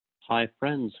Hi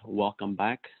friends, welcome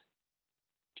back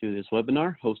to this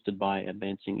webinar hosted by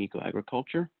Advancing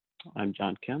Eco-Agriculture. I'm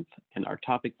John Kempf, and our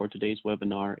topic for today's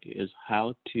webinar is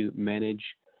how to manage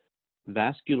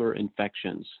vascular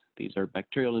infections. These are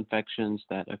bacterial infections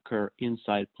that occur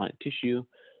inside plant tissue,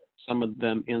 some of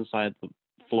them inside the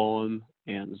phloem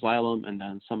and xylem, and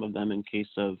then some of them in case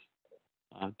of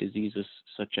diseases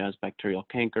such as bacterial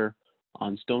canker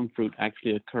on stone fruit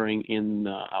actually occurring in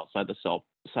outside the cell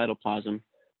cytoplasm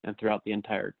and throughout the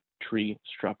entire tree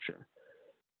structure.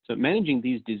 So managing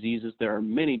these diseases, there are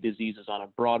many diseases on a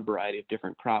broad variety of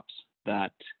different crops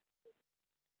that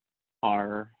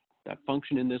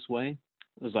function in this way.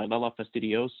 Xylella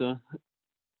fastidiosa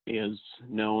is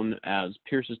known as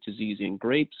Pierce's disease in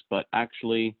grapes, but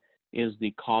actually is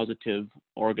the causative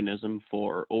organism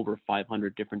for over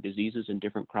 500 different diseases in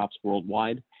different crops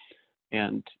worldwide.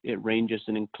 And it ranges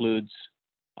and includes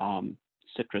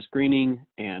citrus greening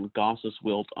and Gosses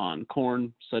wilt on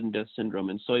corn, sudden death syndrome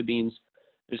in soybeans.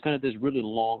 There's kind of this really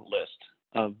long list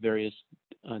of various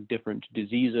different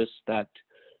diseases that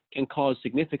can cause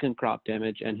significant crop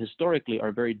damage and historically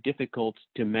are very difficult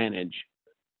to manage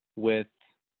with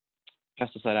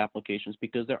pesticide applications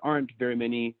because there aren't very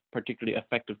many particularly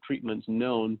effective treatments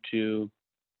known to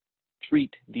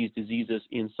treat these diseases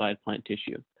inside plant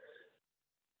tissue.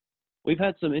 We've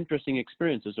had some interesting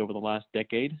experiences over the last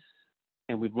decade,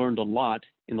 and we've learned a lot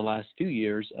in the last few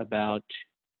years about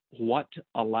what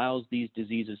allows these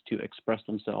diseases to express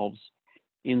themselves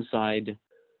inside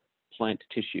plant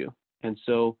tissue. And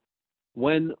so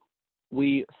when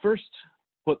we first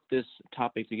put this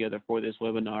topic together for this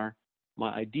webinar,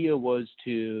 my idea was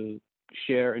to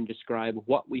share and describe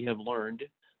what we have learned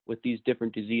with these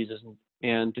different diseases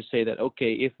and to say that,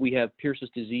 okay, if we have Pierce's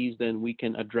disease, then we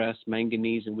can address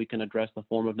manganese and we can address the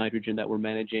form of nitrogen that we're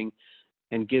managing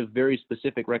and give very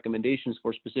specific recommendations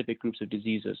for specific groups of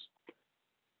diseases.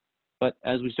 But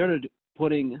as we started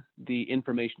putting the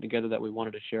information together that we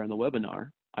wanted to share in the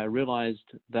webinar, I realized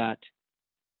that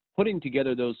putting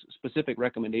together those specific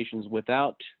recommendations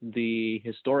without the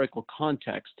historical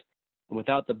context and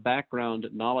without the background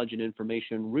knowledge and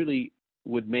information really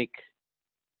would make,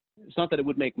 it's not that it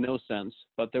would make no sense,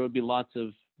 but there would be lots of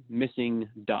missing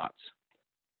dots.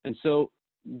 And so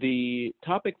the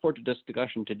topic for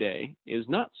discussion today is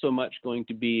not so much going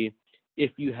to be if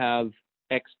you have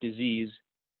X disease,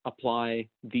 apply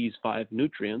these 5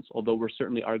 nutrients, although we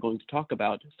certainly are going to talk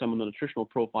about some of the nutritional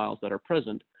profiles that are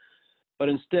present. But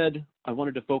instead, I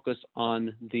wanted to focus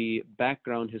on the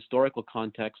background historical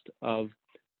context of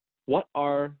what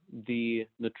are the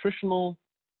nutritional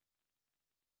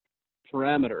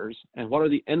parameters and what are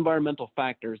the environmental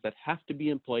factors that have to be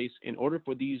in place in order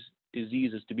for these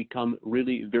diseases to become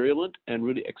really virulent and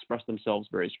really express themselves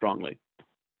very strongly.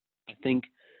 I think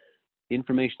the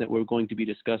information that we're going to be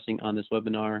discussing on this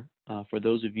webinar, for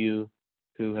those of you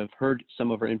who have heard some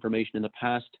of our information in the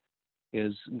past,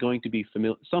 is going to be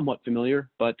somewhat familiar,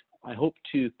 but I hope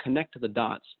to connect the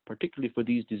dots, particularly for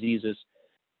these diseases,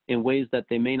 in ways that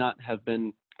they may not have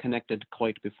been connected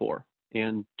quite before,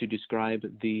 and to describe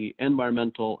the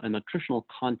environmental and nutritional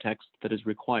context that is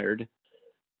required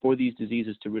for these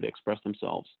diseases to really express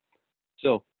themselves.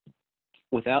 So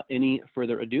without any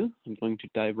further ado, I'm going to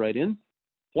dive right in.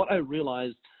 What I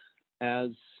realized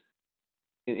as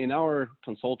in our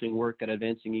consulting work at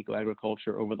Advancing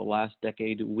Eco-Agriculture over the last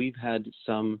decade, we've had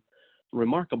some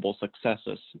remarkable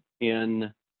successes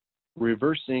in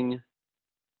reversing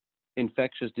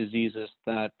infectious diseases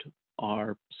that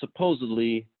are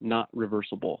supposedly not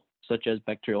reversible, such as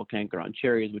bacterial canker on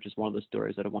cherries, which is one of the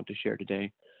stories that I want to share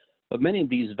today. But many of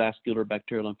these vascular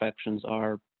bacterial infections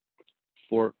are,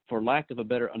 for lack of a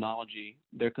better analogy,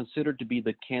 they're considered to be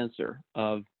the cancer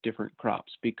of different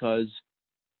crops because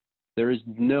there is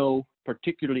no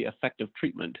particularly effective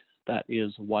treatment that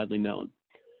is widely known.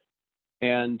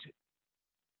 And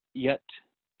yet,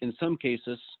 in some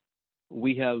cases,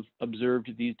 we have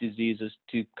observed these diseases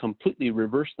to completely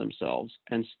reverse themselves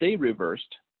and stay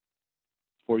reversed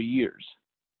for years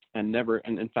and never,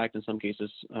 and in fact, in some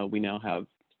cases, we now have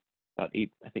about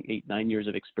 8-9 years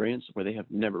of experience where they have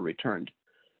never returned.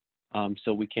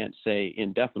 So we can't say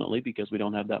indefinitely because we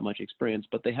don't have that much experience,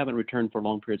 but they haven't returned for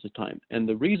long periods of time. And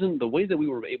the way that we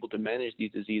were able to manage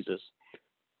these diseases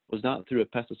was not through a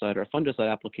pesticide or a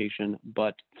fungicide application,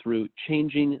 but through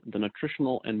changing the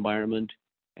nutritional environment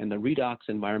and the redox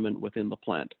environment within the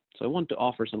plant. So I want to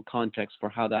offer some context for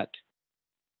how that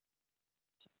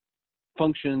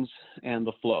functions and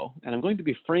the flow. And I'm going to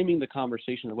be framing the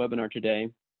conversation in the webinar today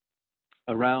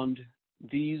around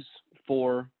these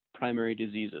 4 primary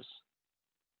diseases: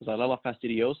 Xylella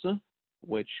fastidiosa,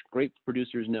 which grape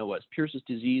producers know as Pierce's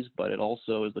disease, but it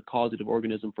also is the causative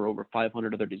organism for over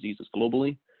 500 other diseases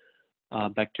globally.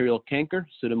 Bacterial canker,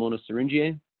 Pseudomonas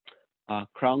syringae,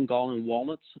 crown gall in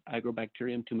walnuts,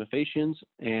 Agrobacterium tumefaciens,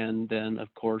 and then,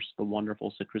 of course, the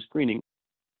wonderful citrus greening.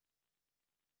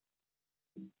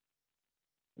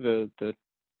 The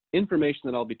information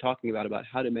that I'll be talking about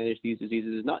how to manage these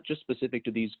diseases is not just specific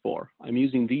to these four. I'm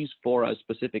using these four as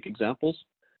specific examples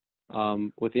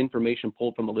with information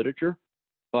pulled from the literature,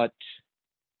 but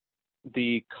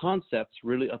the concepts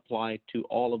really apply to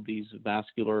all of these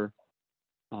vascular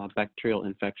bacterial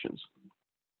infections.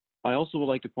 I also would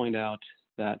like to point out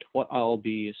that what I'll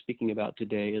be speaking about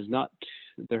today is not,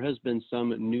 there has been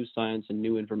some new science and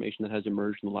new information that has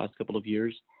emerged in the last couple of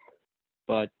years,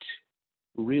 but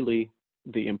really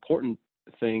the important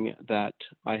thing that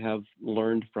I have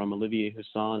learned from Olivier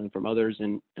Husson and from others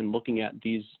in looking at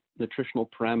these nutritional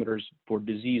parameters for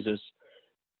diseases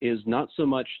is not so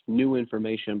much new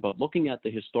information, but looking at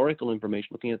the historical information,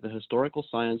 looking at the historical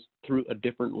science through a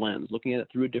different lens, looking at it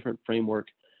through a different framework,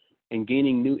 and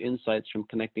gaining new insights from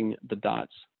connecting the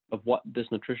dots of what these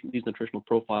nutritional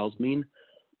profiles mean,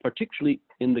 particularly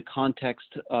in the context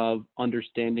of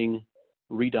understanding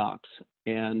redox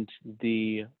and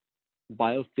the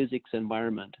biophysics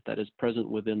environment that is present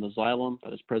within the xylem,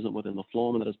 that is present within the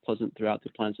phloem, and that is present throughout the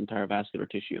plant's entire vascular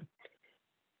tissue.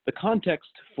 The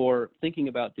context for thinking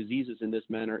about diseases in this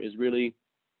manner is really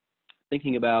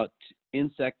thinking about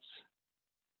insects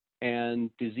and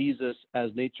diseases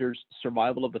as nature's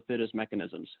survival of the fittest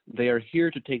mechanisms. They are here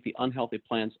to take the unhealthy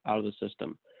plants out of the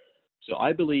system. So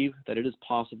I believe that it is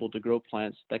possible to grow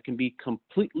plants that can be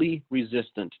completely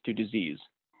resistant to disease,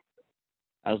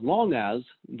 as long as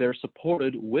they're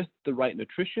supported with the right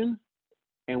nutrition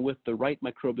and with the right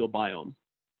microbial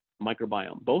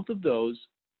microbiome. Both of those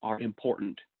are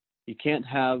important. You can't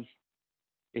have,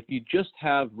 if you just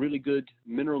have really good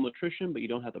mineral nutrition, but you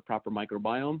don't have the proper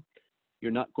microbiome,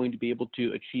 you're not going to be able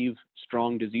to achieve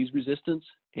strong disease resistance,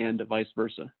 and vice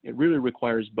versa. It really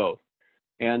requires both.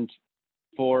 And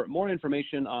for more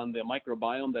information on the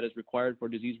microbiome that is required for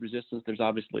disease resistance, there's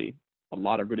obviously a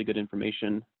lot of really good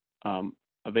information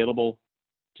available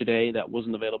today that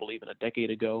wasn't available even a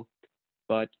decade ago.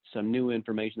 But some new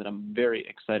information that I'm very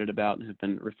excited about and have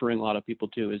been referring a lot of people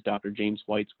to is Dr. James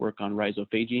White's work on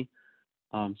rhizophagy.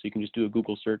 So you can just do a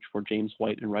Google search for James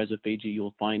White and rhizophagy.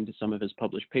 You'll find some of his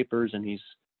published papers, and he's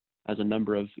has a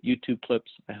number of YouTube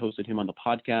clips. I hosted him on the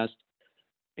podcast,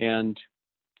 and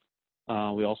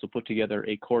we also put together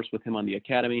a course with him on the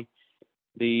Academy.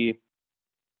 The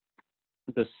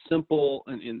simple,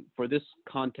 and for this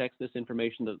context, this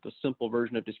information, the simple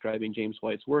version of describing James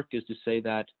White's work is to say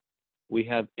that we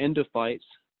have endophytes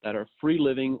that are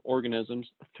free-living organisms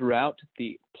throughout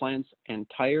the plant's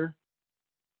entire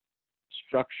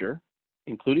structure,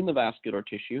 including the vascular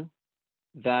tissue,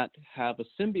 that have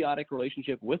a symbiotic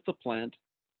relationship with the plant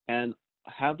and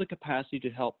have the capacity to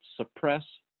help suppress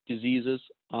diseases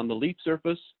on the leaf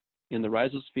surface, in the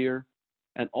rhizosphere,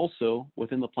 and also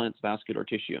within the plant's vascular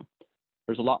tissue.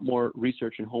 There's a lot more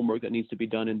research and homework that needs to be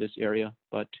done in this area,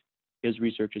 but his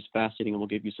research is fascinating and will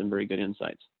give you some very good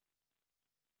insights.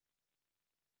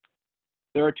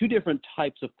 There are two different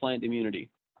types of plant immunity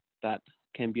that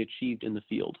can be achieved in the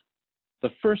field.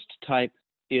 The first type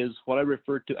is what I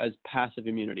refer to as passive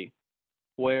immunity,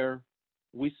 where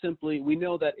we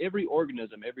know that every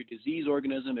organism, every disease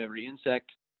organism, every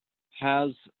insect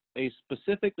has a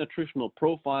specific nutritional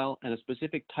profile and a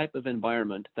specific type of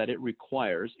environment that it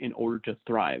requires in order to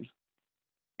thrive.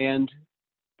 And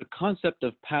the concept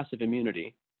of passive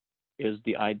immunity is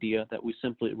the idea that we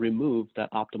simply remove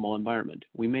that optimal environment.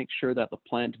 We make sure that the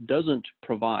plant doesn't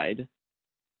provide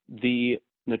the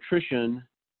nutrition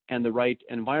and the right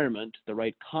environment, the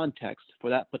right context for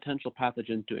that potential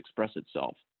pathogen to express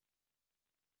itself.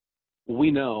 We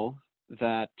know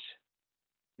that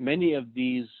many of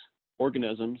these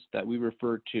organisms that we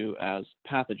refer to as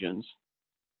pathogens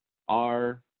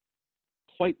are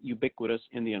quite ubiquitous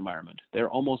in the environment. They're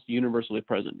almost universally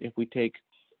present. If we take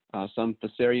some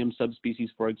Fusarium subspecies,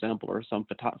 for example, or some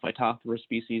Phytophthora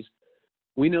species,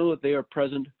 we know that they are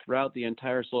present throughout the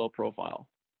entire soil profile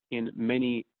in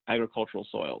many agricultural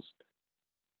soils.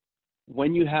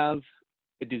 When you have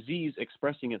a disease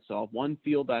expressing itself, one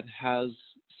field that has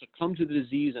succumbed to the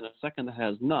disease and a second that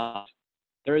has not,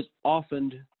 there is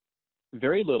often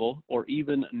very little or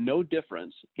even no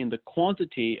difference in the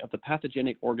quantity of the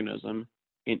pathogenic organism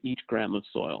in each gram of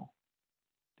soil.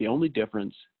 The only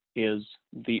difference is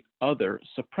the other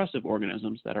suppressive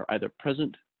organisms that are either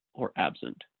present or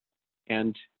absent.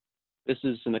 And this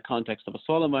is in the context of a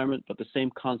soil environment, but the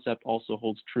same concept also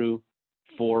holds true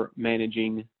for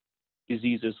managing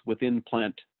diseases within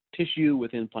plant tissue,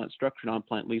 within plant structure, and on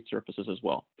plant leaf surfaces as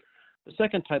well. The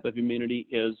second type of immunity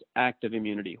is active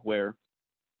immunity, where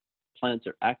plants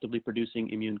are actively producing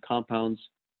immune compounds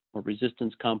or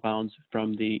resistance compounds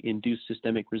from the induced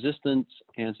systemic resistance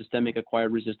and systemic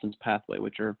acquired resistance pathway,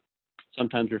 which are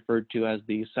sometimes referred to as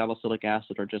the salicylic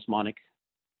acid or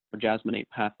jasmonate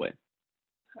pathway.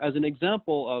 As an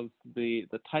example of the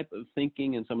type of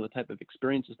thinking and some of the type of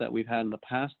experiences that we've had in the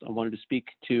past, I wanted to speak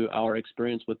to our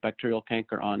experience with bacterial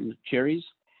canker on cherries.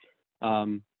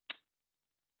 So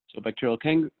bacterial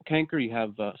canker, you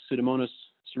have Pseudomonas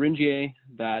syringae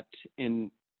that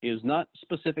is not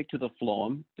specific to the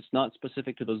phloem, it's not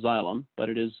specific to the xylem, but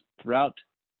it is throughout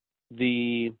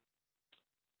the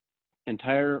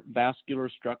entire vascular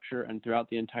structure and throughout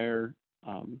the entire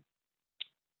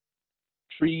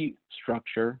tree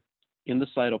structure in the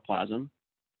cytoplasm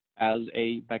as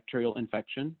a bacterial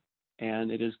infection,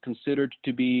 and it is considered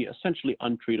to be essentially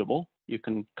untreatable. You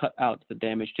can cut out the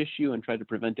damaged tissue and try to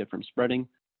prevent it from spreading,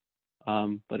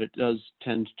 but it does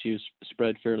tend to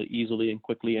spread fairly easily and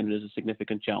quickly, and it is a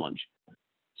significant challenge.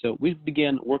 So we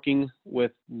began working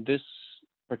with this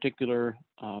particular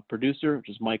producer, which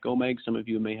is Mike Omeg. Some of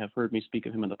you may have heard me speak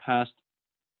of him in the past,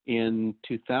 in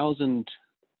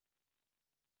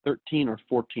 2013 or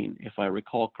 14, if I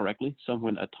recall correctly, somewhere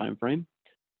in that time frame.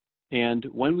 And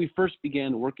when we first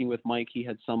began working with Mike, he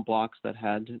had some blocks that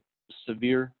had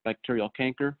severe bacterial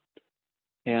canker,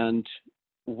 and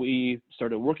we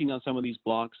started working on some of these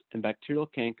blocks, and bacterial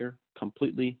canker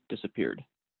completely disappeared.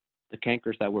 The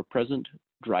cankers that were present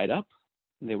dried up.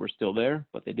 They were still there,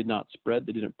 but they did not spread,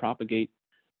 they didn't propagate,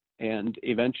 and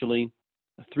eventually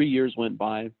 3 years went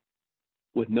by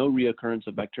with no reoccurrence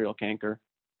of bacterial canker.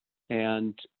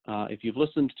 And if you've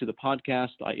listened to the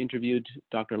podcast, I interviewed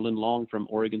Dr. Lin Long from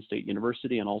Oregon State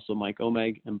University and also Mike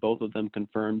Omeg, and both of them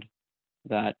confirmed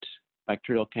that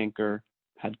bacterial canker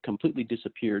had completely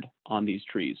disappeared on these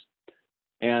trees.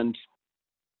 And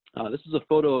this is a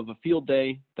photo of a field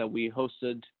day that we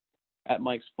hosted at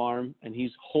Mike's farm, and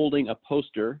he's holding a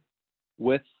poster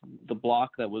with the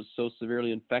block that was so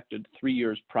severely infected 3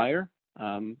 years prior.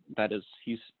 That is,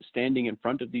 he's standing in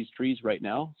front of these trees right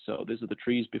now. So these are the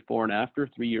trees before and after,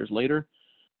 3 years later.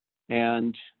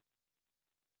 And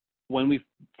when we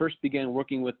first began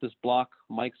working with this block,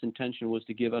 Mike's intention was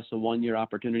to give us a 1-year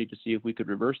opportunity to see if we could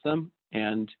reverse them.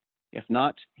 And if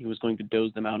not, he was going to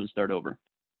dose them out and start over.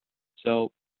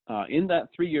 So in that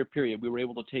 3-year period, we were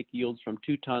able to take yields from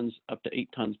 2 tons up to 8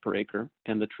 tons per acre,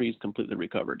 and the trees completely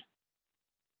recovered.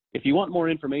 If you want more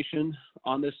information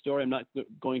on this story, I'm not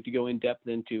going to go in depth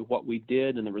into what we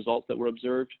did and the results that were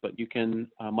observed, but you can,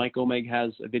 Mike Omeg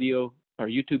has a video or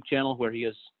YouTube channel where he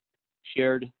has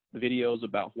shared videos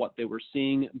about what they were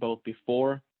seeing both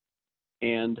before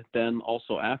and then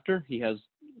also after. He has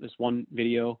this one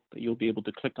video that you'll be able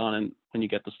to click on and when you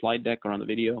get the slide deck or on the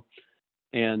video,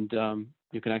 and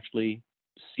you can actually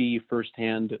see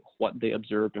firsthand what they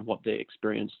observed and what they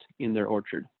experienced in their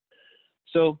orchard.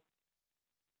 So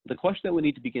the question that we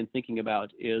need to begin thinking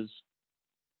about is,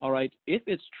 all right, if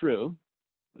it's true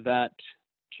that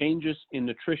changes in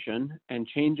nutrition and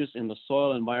changes in the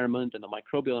soil environment and the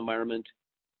microbial environment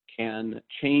can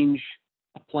change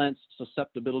a plant's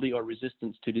susceptibility or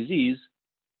resistance to disease,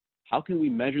 how can we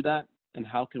measure that and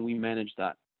how can we manage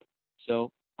that?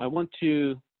 So I want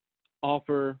to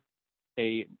offer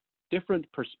a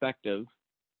different perspective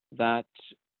that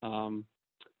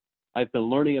I've been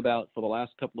learning about for the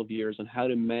last couple of years on how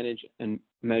to manage and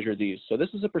measure these. So this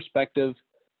is a perspective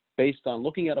based on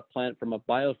looking at a plant from a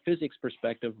biophysics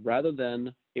perspective rather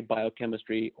than a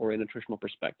biochemistry or a nutritional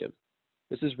perspective.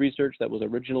 This is research that was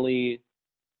originally,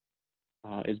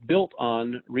 is built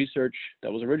on research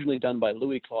that was originally done by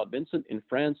Louis-Claude Vincent in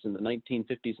France in the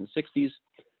 1950s and 60s.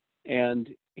 And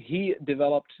he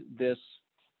developed this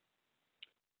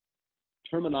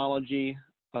terminology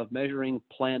of measuring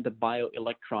plant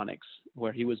bioelectronics,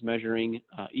 where he was measuring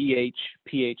EH,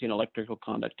 pH, and electrical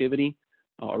conductivity.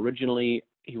 Originally,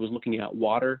 he was looking at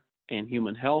water and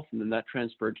human health, and then that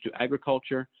transferred to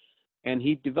agriculture. And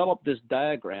he developed this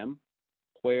diagram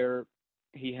where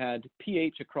he had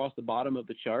pH across the bottom of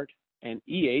the chart and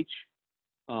EH,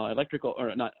 not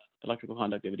electrical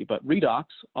conductivity, but redox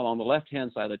along the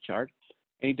left-hand side of the chart.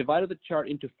 And he divided the chart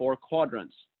into 4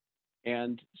 quadrants.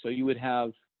 And so you would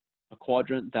have a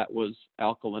quadrant that was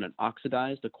alkaline and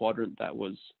oxidized, a quadrant that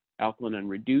was alkaline and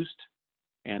reduced,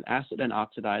 and acid and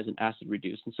oxidized, and acid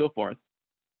reduced, and so forth.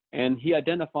 And he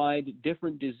identified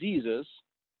different diseases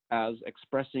as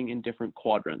expressing in different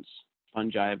quadrants,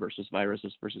 fungi versus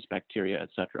viruses versus bacteria,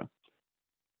 etc.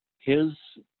 His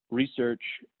research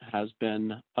has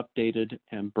been updated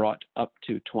and brought up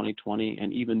to 2020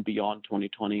 and even beyond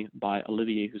 2020 by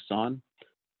Olivier Husson.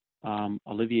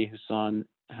 Olivier Husson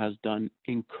has done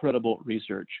incredible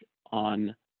research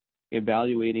on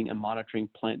evaluating and monitoring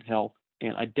plant health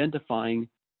and identifying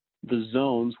the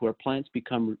zones where plants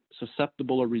become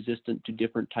susceptible or resistant to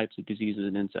different types of diseases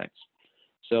and insects.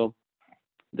 So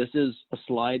this is a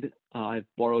slide. I've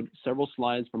borrowed several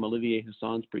slides from Olivier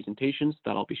Husson's presentations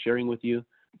that I'll be sharing with you,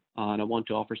 and I want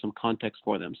to offer some context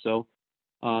for them. So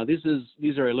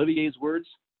these are Olivier's words,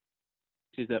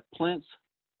 is that plants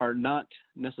are not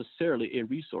necessarily a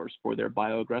resource for their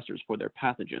bioaggressors, for their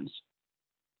pathogens,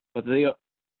 but they're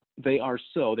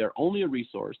only a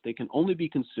resource. They can only be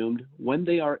consumed when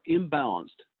they are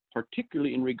imbalanced,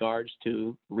 particularly in regards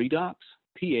to redox,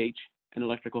 pH, and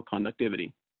electrical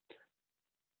conductivity.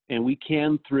 And we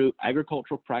can, through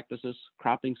agricultural practices,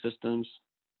 cropping systems,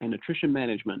 and nutrition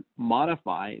management,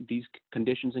 modify these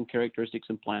conditions and characteristics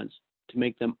in plants to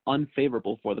make them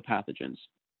unfavorable for the pathogens.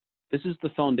 This is the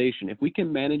foundation. If we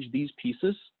can manage these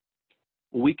pieces,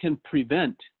 we can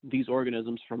prevent these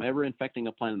organisms from ever infecting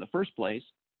a plant in the first place.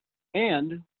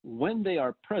 And when they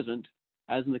are present,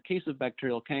 as in the case of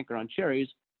bacterial canker on cherries,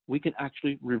 we can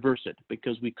actually reverse it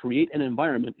because we create an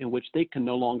environment in which they can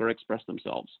no longer express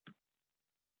themselves.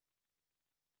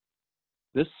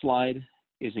 This slide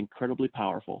is incredibly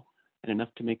powerful and enough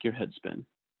to make your head spin.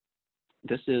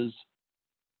 This is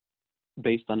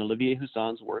based on Olivier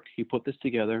Husson's work. He put this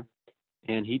together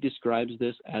and he describes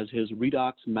this as his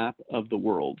redox map of the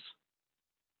worlds.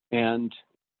 And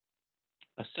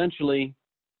essentially,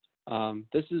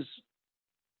 this is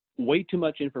way too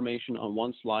much information on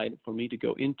one slide for me to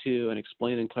go into and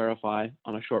explain and clarify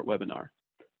on a short webinar.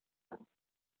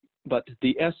 But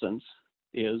the essence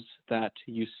is that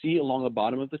you see along the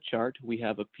bottom of the chart, we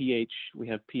have a pH,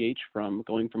 from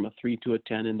going from a 3 to a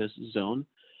 10 in this zone.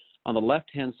 On the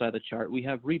left-hand side of the chart, we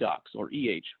have redox, or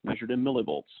EH, measured in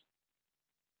millivolts.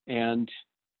 And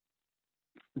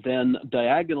then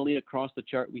diagonally across the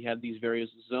chart, we have these various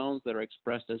zones that are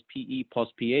expressed as PE plus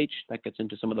pH. That gets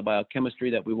into some of the biochemistry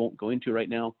that we won't go into right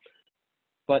now.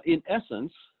 But in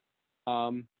essence,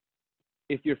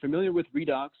 if you're familiar with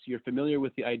redox, you're familiar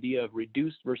with the idea of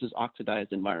reduced versus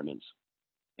oxidized environments.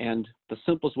 And the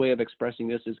simplest way of expressing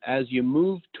this is as you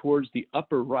move towards the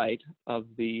upper right of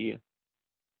this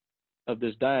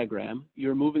diagram,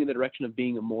 you're moving in the direction of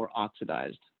being more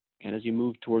oxidized. And as you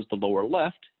move towards the lower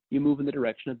left, you move in the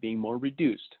direction of being more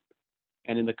reduced.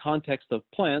 And in the context of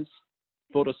plants,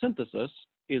 photosynthesis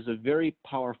is a very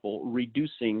powerful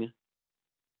reducing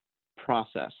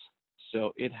process.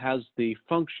 So it has the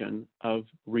function of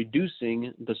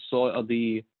reducing the soil of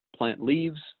the plant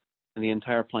leaves and the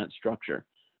entire plant structure.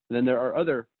 And then there are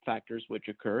other factors which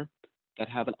occur that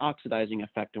have an oxidizing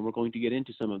effect, and we're going to get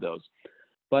into some of those.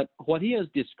 But what he has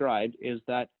described is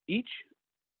that each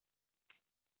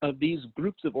of these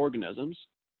groups of organisms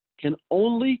can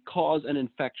only cause an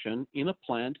infection in a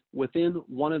plant within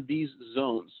one of these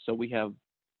zones. So we have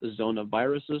the zone of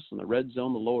viruses in the red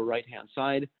zone, the lower right-hand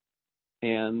side,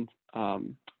 and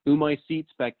oomycetes,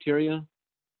 bacteria,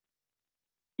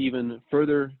 even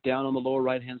further down on the lower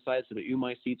right-hand side. So the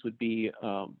oomycetes would be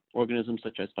organisms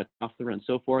such as Phytophthora and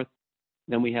so forth.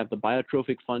 Then we have the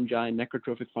biotrophic fungi,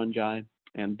 necrotrophic fungi,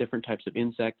 and different types of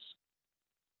insects.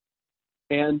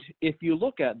 And if you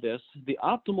look at this, the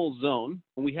optimal zone,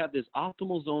 we have this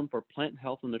optimal zone for plant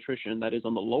health and nutrition that is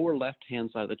on the lower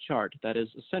left-hand side of the chart. That is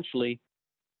essentially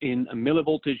in a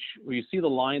millivoltage, where you see the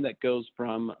line that goes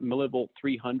from millivolt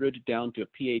 300 down to a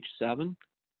pH 7.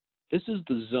 This is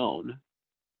the zone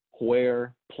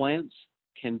where plants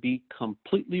can be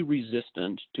completely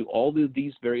resistant to all of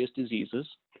these various diseases.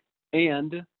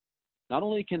 And not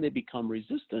only can they become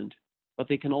resistant, but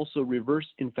they can also reverse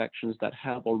infections that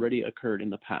have already occurred in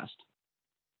the past.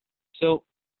 So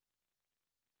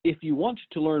if you want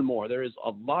to learn more, there is a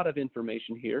lot of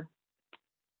information here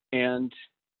and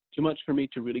too much for me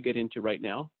to really get into right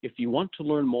now. If you want to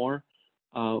learn more,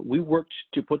 we worked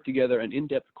to put together an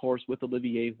in-depth course with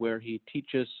Olivier where he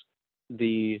teaches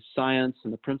the science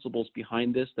and the principles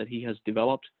behind this that he has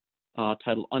developed,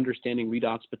 titled Understanding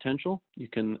Redox Potential.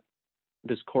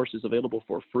 This course is available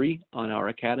for free on our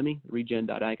academy,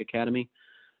 regen.ag academy,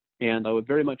 and I would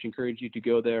very much encourage you to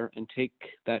go there and take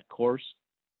that course.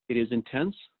 It is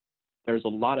intense. There's a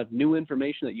lot of new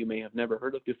information that you may have never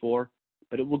heard of before,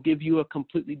 but it will give you a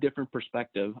completely different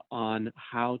perspective on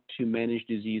how to manage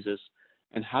diseases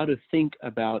and how to think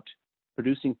about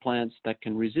producing plants that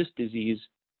can resist disease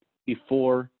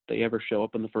before they ever show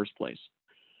up in the first place.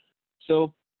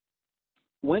 So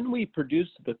when we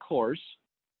produced the course,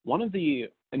 one of the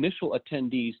initial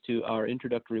attendees to our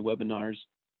introductory webinars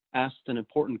asked an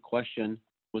important question. It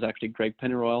was actually Greg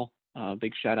Pennyroyal.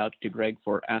 Big shout out to Greg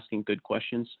for asking good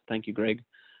questions. Thank you, Greg.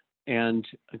 And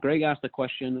Greg asked the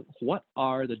question, what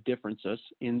are the differences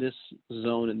in this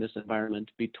zone, in this environment,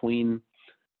 between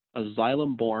a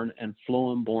xylem-borne and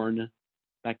phloem-borne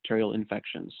bacterial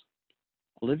infections?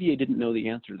 Olivier didn't know the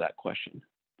answer to that question,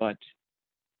 but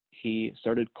he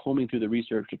started combing through the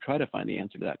research to try to find the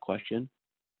answer to that question,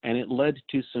 and it led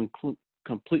to some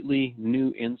completely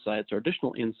new insights or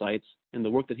additional insights in the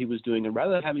work that he was doing. And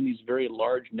rather than having these very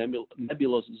large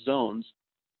nebulous zones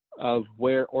of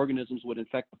where organisms would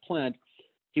infect the plant,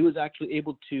 he was actually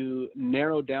able to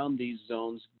narrow down these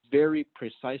zones very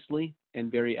precisely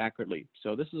and very accurately.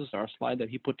 So this is our slide that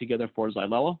he put together for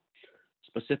Xylella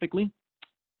specifically,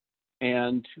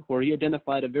 and where he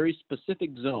identified a very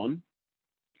specific zone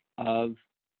of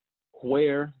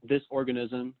where this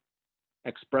organism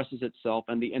expresses itself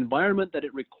and the environment that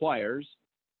it requires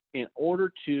in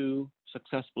order to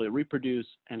successfully reproduce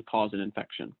and cause an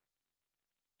infection.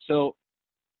 So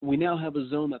we now have a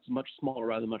zone that's much smaller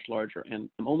rather than much larger, and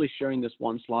I'm only sharing this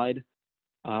one slide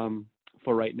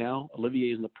for right now.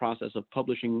 Olivier is in the process of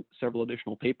publishing several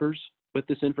additional papers with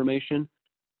this information.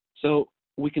 So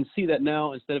we can see that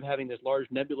now, instead of having this large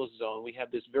nebulous zone, we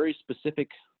have this very specific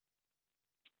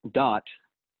dot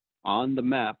on the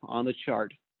map, on the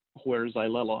chart, where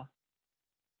Xylella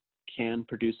can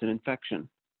produce an infection.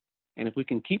 And if we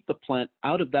can keep the plant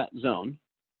out of that zone,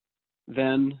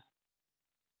 then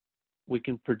we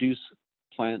can produce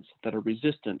plants that are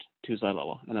resistant to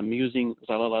Xylella. And I'm using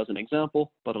Xylella as an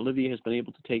example, but Olivier has been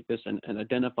able to take this and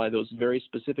identify those very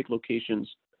specific locations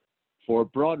for a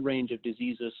broad range of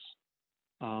diseases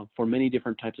for many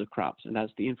different types of crops. And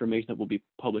that's the information that will be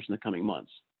published in the coming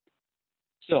months.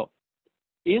 So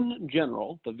in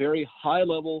general, the very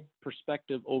high-level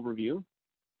perspective overview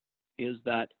is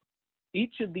that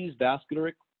each of these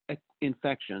vascular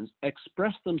infections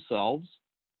express themselves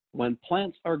when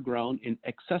plants are grown in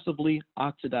excessively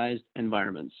oxidized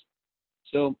environments.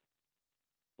 So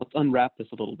let's unwrap this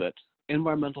a little bit.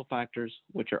 Environmental factors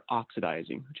which are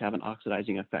oxidizing, which have an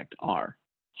oxidizing effect, are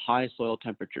high soil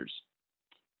temperatures,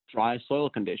 dry soil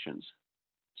conditions,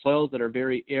 soils that are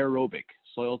very aerobic,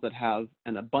 soils that have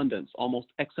an abundance, almost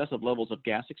excessive levels of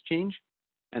gas exchange,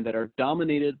 and that are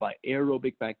dominated by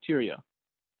aerobic bacteria.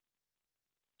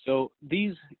 So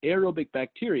these aerobic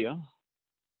bacteria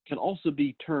can also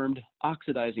be termed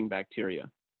oxidizing bacteria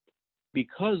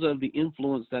because of the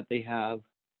influence that they have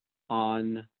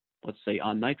on, let's say,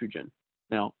 on nitrogen.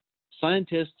 Now,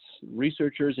 scientists,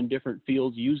 researchers in different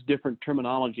fields use different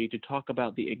terminology to talk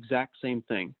about the exact same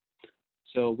thing.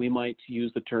 So we might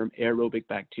use the term aerobic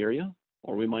bacteria,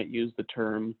 or we might use the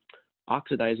term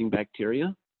oxidizing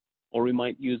bacteria, or we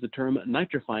might use the term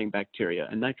nitrifying bacteria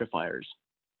and nitrifiers,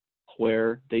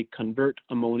 where they convert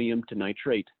ammonium to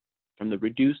nitrate from the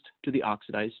reduced to the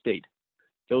oxidized state.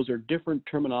 Those are different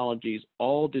terminologies,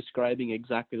 all describing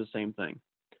exactly the same thing.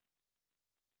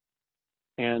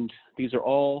 And these are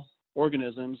all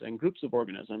organisms and groups of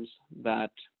organisms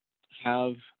that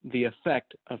have the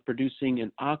effect of producing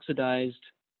an oxidized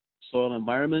soil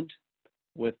environment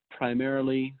with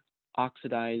primarily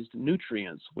oxidized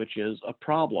nutrients, which is a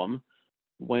problem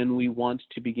when we want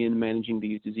to begin managing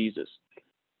these diseases.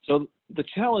 So the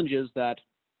challenge is that,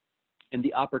 and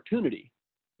the opportunity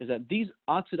is that these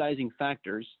oxidizing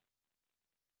factors,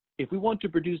 if we want to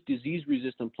produce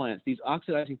disease-resistant plants, these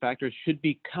oxidizing factors should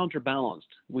be counterbalanced.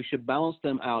 We should balance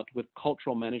them out with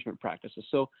cultural management practices.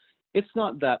 So it's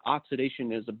not that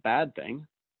oxidation is a bad thing.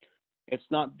 It's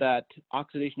not that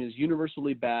oxidation is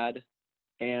universally bad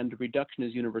and reduction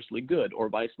is universally good, or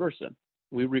vice versa.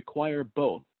 We require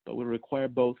both, but we require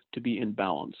both to be in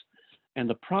balance. And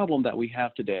the problem that we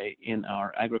have today in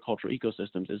our agricultural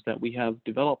ecosystems is that we have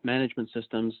developed management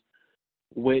systems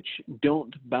which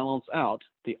don't balance out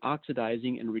the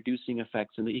oxidizing and reducing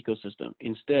effects in the ecosystem.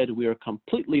 Instead, we are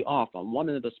completely off on one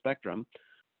end of the spectrum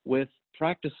with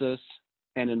practices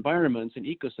and environments and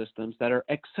ecosystems that are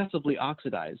excessively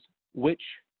oxidized, which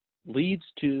leads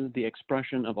to the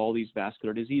expression of all these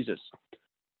vascular diseases.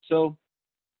 So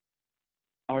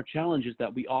our challenge is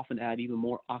that we often add even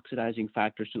more oxidizing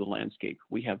factors to the landscape.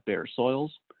 We have bare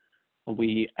soils.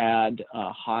 We add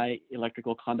high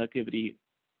electrical conductivity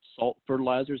salt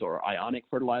fertilizers or ionic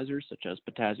fertilizers, such as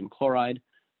potassium chloride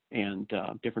and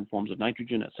different forms of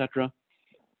nitrogen, etc.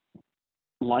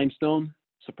 Limestone,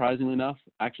 surprisingly enough,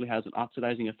 actually has an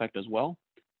oxidizing effect as well.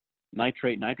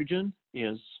 Nitrate nitrogen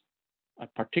is a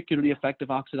particularly effective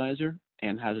oxidizer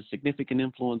and has a significant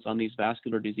influence on these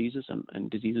vascular diseases and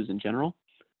diseases in general.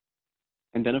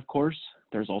 And then, of course,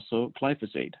 there's also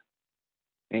glyphosate.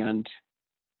 And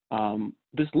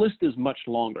this list is much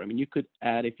longer. I mean, you could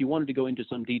add, if you wanted to go into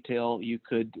some detail, you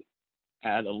could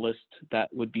add a list that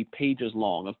would be pages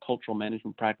long of cultural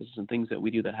management practices and things that we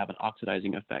do that have an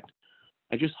oxidizing effect.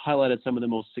 I just highlighted some of the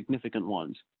most significant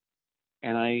ones.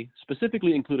 And I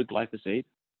specifically included glyphosate.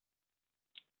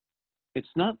 It's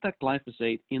not that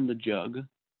glyphosate in the jug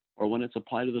or when it's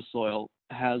applied to the soil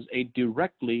has a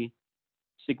directly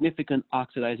significant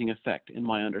oxidizing effect in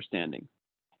my understanding.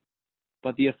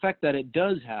 But the effect that it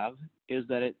does have is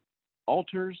that it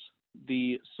alters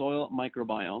the soil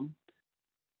microbiome.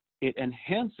 It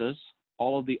enhances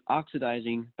all of the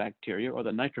oxidizing bacteria or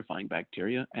the nitrifying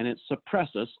bacteria, and it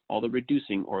suppresses all the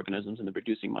reducing organisms in the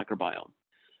reducing microbiome.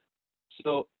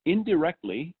 So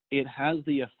indirectly, it has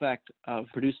the effect of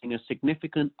producing a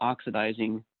significant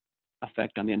oxidizing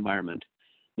effect on the environment.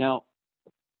 Now,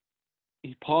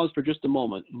 you pause for just a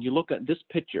moment and you look at this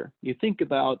picture. You think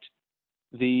about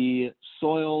the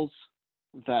soils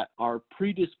that are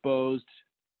predisposed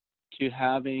to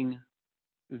having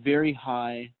very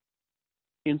high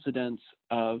incidence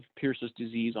of Pierce's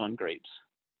disease on grapes.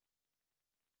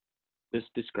 This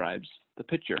describes the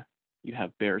picture. You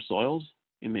have bare soils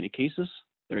in many cases.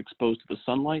 They're exposed to the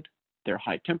sunlight. They're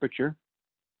high temperature.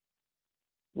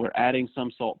 We're adding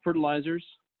some salt fertilizers.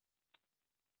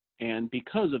 And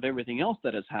because of everything else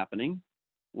that is happening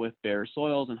with bare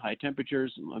soils and high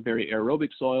temperatures, a very aerobic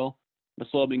soil, the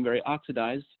soil being very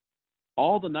oxidized,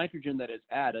 all the nitrogen that is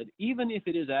added, even if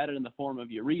it is added in the form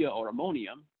of urea or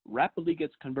ammonium, rapidly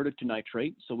gets converted to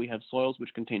nitrate. So we have soils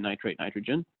which contain nitrate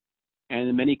nitrogen. And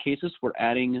in many cases, we're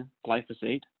adding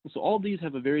glyphosate. So all these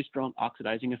have a very strong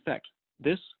oxidizing effect.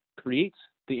 This creates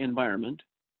the environment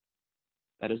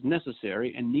that is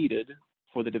necessary and needed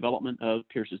for the development of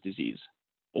Pierce's disease,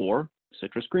 or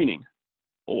citrus greening,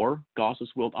 or Gauss's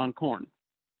wilt on corn,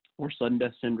 or sudden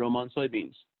death syndrome on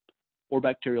soybeans, or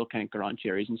bacterial canker on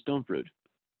cherries and stone fruit.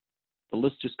 The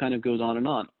list just kind of goes on and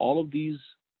on. All of these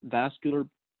vascular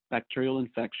bacterial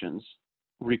infections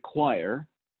require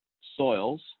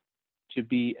soils to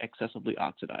be excessively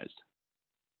oxidized.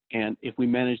 And if we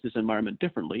manage this environment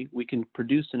differently, we can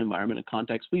produce an environment in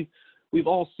context. We've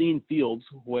all seen fields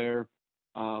where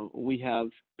we have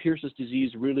Pierce's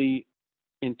disease really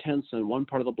intense in one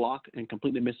part of the block and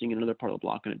completely missing in another part of the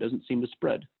block, and it doesn't seem to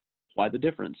spread. Why the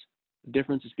difference? The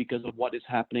difference is because of what is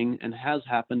happening and has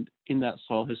happened in that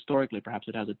soil historically. Perhaps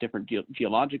it has a different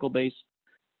geological base.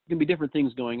 There can be different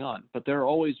things going on, but there are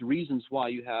always reasons why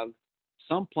you have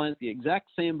some plants, the exact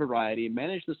same variety,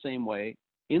 managed the same way,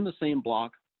 in the same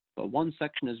block, but one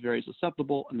section is very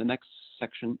susceptible and the next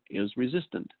section is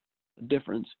resistant. The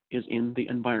difference is in the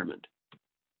environment.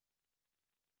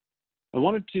 I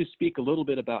wanted to speak a little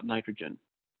bit about nitrogen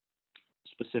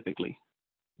specifically.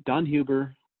 Don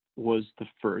Huber was the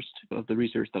first of the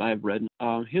research that I have read.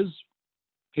 His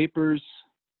papers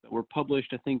that were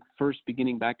published, I think, first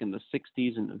beginning back in the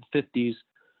 60s and the 50s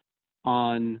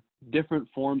on different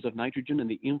forms of nitrogen and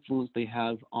the influence they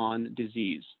have on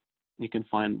disease. You can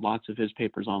find lots of his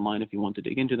papers online if you want to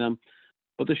dig into them.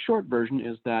 But the short version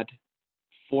is that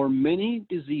for many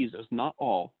diseases, not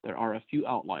all, there are a few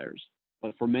outliers,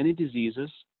 but for many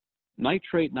diseases,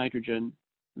 nitrate nitrogen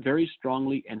very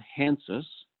strongly enhances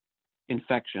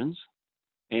infections.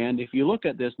 And if you look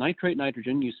at this, nitrate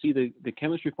nitrogen, you see the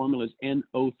chemistry formula is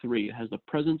NO3. It has the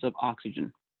presence of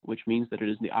oxygen, which means that it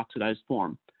is in the oxidized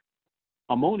form.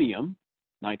 Ammonium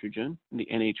nitrogen, in the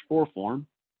NH4 form,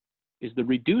 is the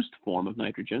reduced form of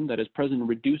nitrogen that is present in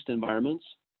reduced environments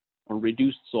or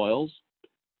reduced soils,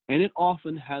 and it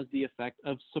often has the effect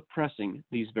of suppressing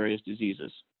these various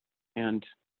diseases. And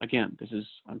again,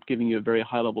 I'm giving you a very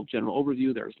high-level general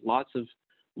overview. There's lots of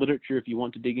literature if you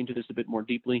want to dig into this a bit more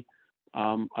deeply.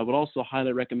 I would also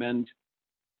highly recommend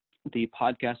the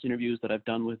podcast interviews that I've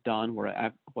done with Don, where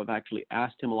I've actually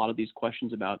asked him a lot of these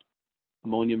questions about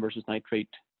ammonium versus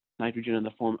nitrogen in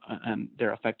the form and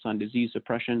their effects on disease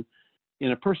suppression.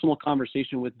 In a personal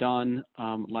conversation with Don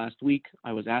last week,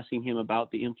 I was asking him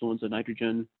about the influence of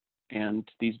nitrogen and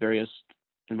these various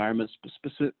environments,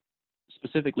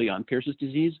 specifically on Pierce's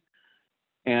disease.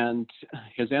 And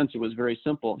his answer was very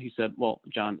simple. He said, well,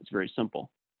 John, it's very simple.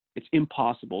 It's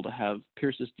impossible to have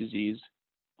Pierce's disease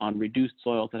on reduced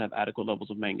soils that have adequate levels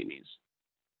of manganese.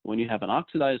 When you have an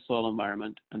oxidized soil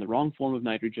environment and the wrong form of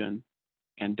nitrogen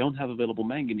and don't have available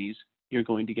manganese, you're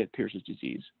going to get Pierce's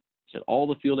disease. He said all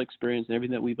the field experience and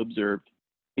everything that we've observed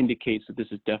indicates that this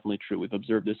is definitely true. We've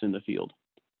observed this in the field.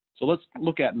 So let's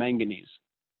look at manganese.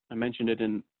 I mentioned it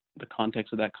in the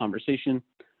context of that conversation.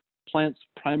 Plants,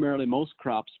 primarily most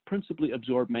crops, principally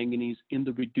absorb manganese in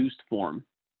the reduced form.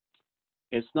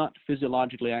 It's not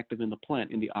physiologically active in the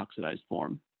plant in the oxidized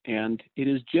form. and it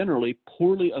is generally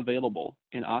poorly available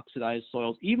in oxidized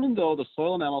soils. Even though the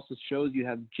soil analysis shows you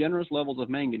have generous levels of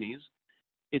manganese,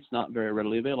 it's not very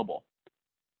readily available.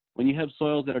 When you have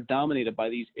soils that are dominated by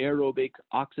these aerobic,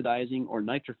 oxidizing, or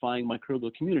nitrifying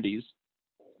microbial communities,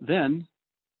 then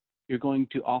you're going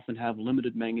to often have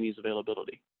limited manganese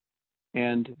availability.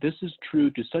 And this is true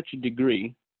to such a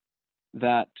degree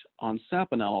that on sap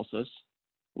analysis,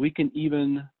 we can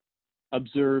even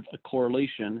observe a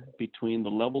correlation between the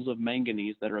levels of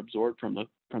manganese that are absorbed from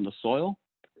the soil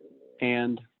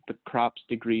and the crop's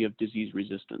degree of disease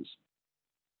resistance.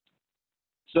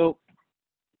 So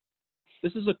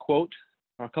this is a quote,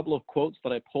 or a couple of quotes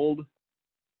that I pulled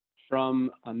from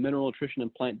Mineral Nutrition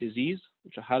and Plant Disease,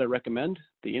 which I highly recommend.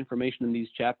 The information in these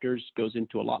chapters goes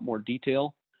into a lot more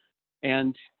detail,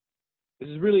 and this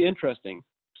is really interesting.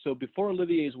 So before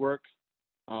Olivier's work,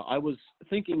 I was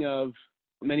thinking of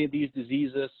many of these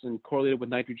diseases and correlated with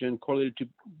nitrogen, correlated to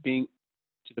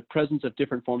the presence of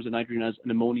different forms of nitrogen as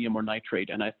an ammonium or nitrate.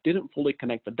 And I didn't fully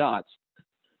connect the dots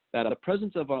that the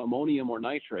presence of ammonium or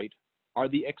nitrate are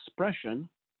the expression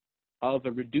of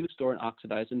a reduced or an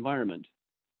oxidized environment.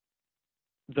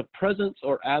 The presence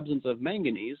or absence of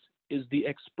manganese is the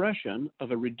expression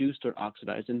of a reduced or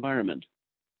oxidized environment.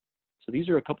 So these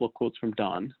are a couple of quotes from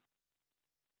Don.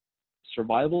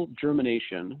 Survival,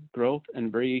 germination, growth,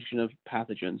 and variation of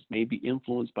pathogens may be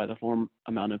influenced by the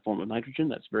amount and form of nitrogen.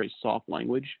 That's very soft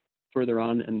language. Further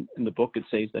on in the book, it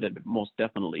says that it most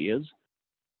definitely is.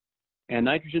 And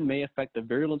nitrogen may affect the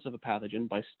virulence of a pathogen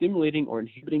by stimulating or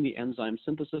inhibiting the enzyme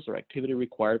synthesis or activity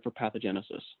required for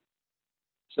pathogenesis.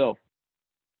 So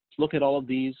let's look at all of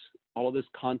this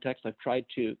context. I've tried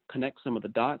to connect some of the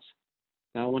dots.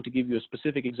 Now I want to give you a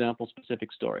specific example,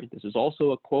 specific story. This is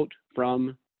also a quote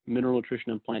from Mineral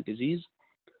Nutrition and Plant Disease.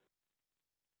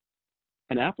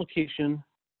 An application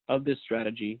of this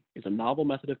strategy is a novel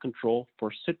method of control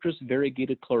for citrus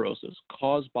variegated chlorosis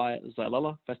caused by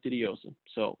Xylella fastidiosa.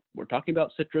 So we're talking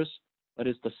about citrus, but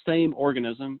it's the same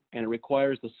organism and it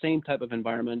requires the same type of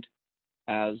environment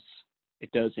as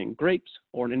it does in grapes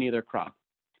or in any other crop.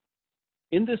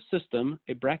 In this system,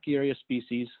 a Brachyuria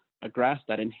species, a grass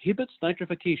that inhibits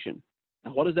nitrification.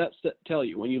 Now, what does that tell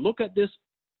you? When you look at this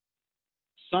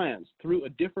science through a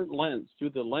different lens,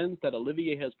 through the lens that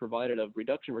Olivier has provided of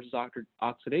reduction versus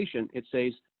oxidation, it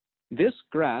says this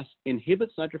grass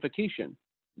inhibits nitrification,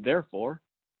 therefore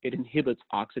it inhibits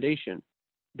oxidation,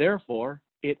 therefore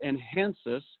it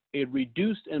enhances a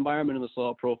reduced environment in the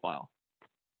soil profile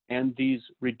and these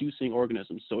reducing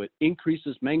organisms. So it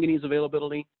increases manganese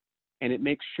availability and it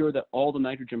makes sure that all the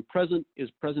nitrogen present is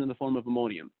present in the form of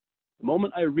ammonium. The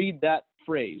moment I read that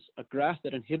phrase, a grass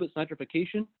that inhibits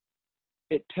nitrification,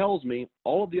 it tells me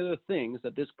all of the other things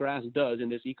that this grass does in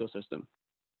this ecosystem.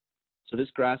 So this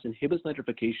grass inhibits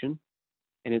nitrification,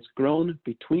 and it's grown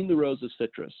between the rows of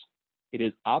citrus. It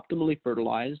is optimally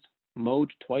fertilized,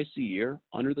 mowed twice a year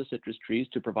under the citrus trees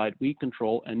to provide weed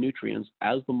control and nutrients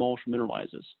as the mulch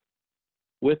mineralizes.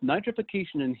 With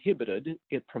nitrification inhibited,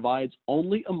 it provides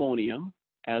only ammonium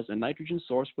as a nitrogen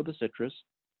source for the citrus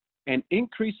and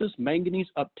increases manganese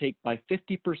uptake by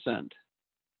 50%.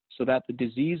 So that the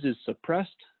disease is suppressed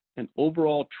and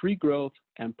overall tree growth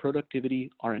and productivity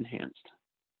are enhanced.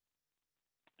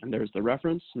 And there's the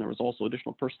reference, and there was also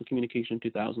additional personal communication in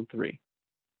 2003.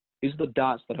 These are the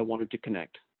dots that I wanted to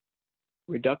connect.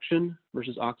 Reduction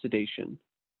versus oxidation,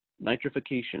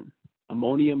 nitrification,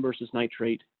 ammonium versus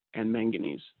nitrate, and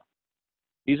manganese.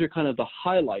 These are kind of the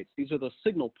highlights. These are the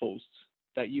signal posts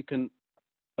that you can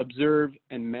observe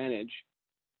and manage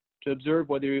to observe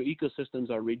whether your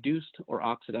ecosystems are reduced or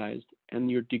oxidized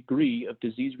and your degree of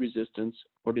disease resistance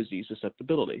or disease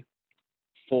susceptibility.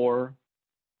 For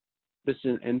this,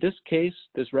 in this case,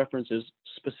 this reference is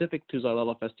specific to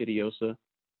Xylella fastidiosa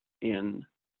in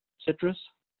citrus,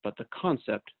 but the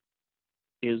concept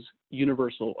is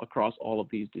universal across all of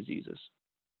these diseases.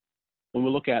 When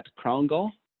we look at crown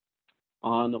gall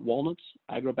on walnuts,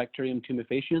 Agrobacterium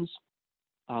tumefaciens,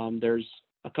 there's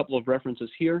a couple of references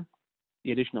here.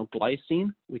 The addition of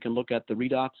glycine, we can look at the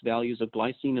redox values of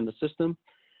glycine in the system.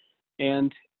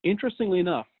 And interestingly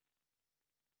enough,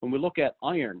 when we look at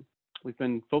iron, we've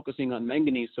been focusing on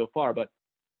manganese so far, but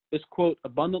this quote,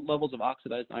 abundant levels of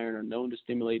oxidized iron are known to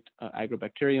stimulate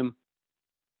Agrobacterium.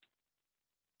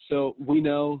 So we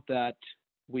know that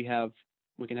we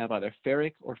can have either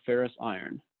ferric or ferrous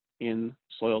iron in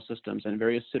soil systems and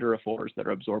various siderophores that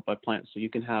are absorbed by plants. So you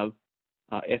can have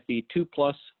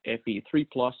Fe2+,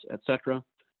 Fe3+, etc.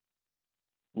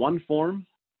 One form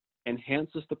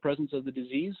enhances the presence of the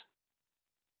disease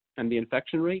and the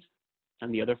infection rate,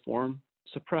 and the other form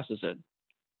suppresses it.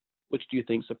 Which do you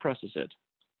think suppresses it?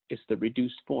 it's the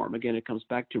reduced form. Again, it comes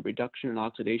back to reduction and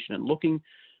oxidation and looking.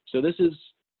 So this is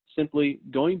simply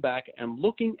going back and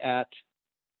looking at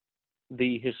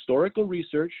the historical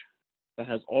research that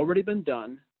has already been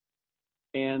done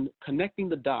and connecting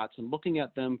the dots and looking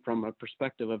at them from a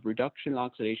perspective of reduction and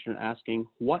oxidation and asking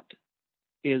what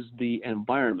is the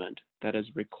environment that is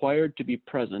required to be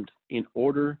present in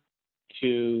order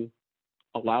to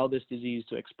allow this disease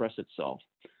to express itself.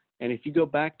 And if you go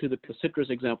back to the citrus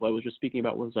example I was just speaking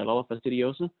about with Xylella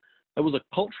fastidiosa, that was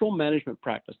a cultural management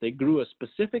practice. They grew a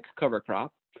specific cover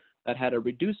crop that had a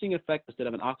reducing effect instead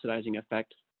of an oxidizing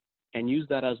effect and used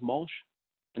that as mulch,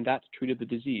 and that treated the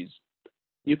disease.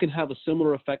 You can have a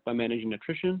similar effect by managing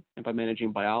nutrition and by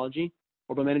managing biology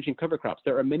or by managing cover crops.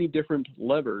 There are many different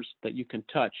levers that you can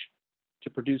touch to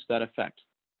produce that effect.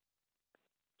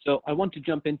 So I want to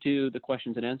jump into the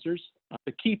questions and answers.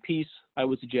 The key piece I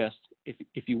would suggest,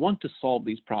 if you want to solve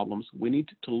these problems, we need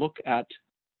to look at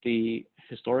the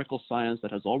historical science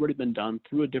that has already been done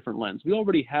through a different lens. We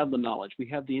already have the knowledge, we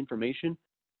have the information,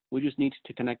 we just need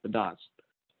to connect the dots.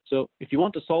 So if you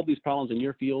want to solve these problems in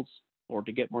your fields or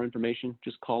to get more information,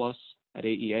 just call us at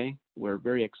AEA. We're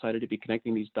very excited to be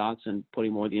connecting these dots and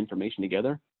putting more of the information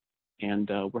together. And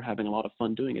we're having a lot of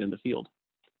fun doing it in the field.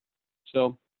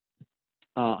 So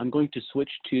I'm going to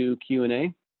switch to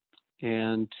Q&A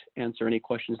and answer any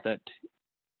questions that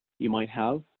you might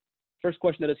have. First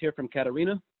question that is here from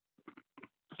Katarina.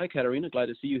 Hi, Katarina, glad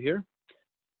to see you here.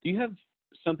 Do you have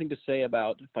something to say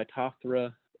about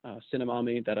Phytophthora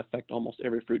cinnamomum that affect almost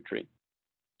every fruit tree?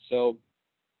 So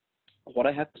what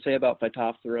I have to say about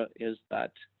Phytophthora is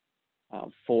that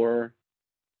for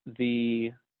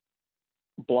the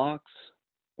blocks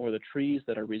or the trees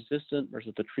that are resistant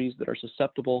versus the trees that are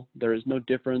susceptible, there is no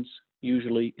difference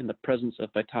usually in the presence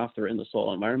of Phytophthora in the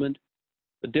soil environment.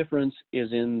 The difference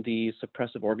is in the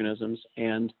suppressive organisms,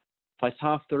 and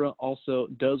Phytophthora also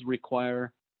does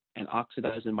require an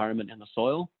oxidized environment in the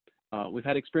soil. We've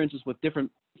had experiences with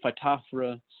different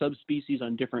Phytophthora subspecies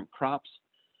on different crops,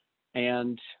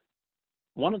 and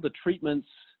one of the treatments,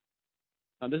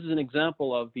 this is an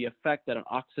example of the effect that an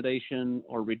oxidation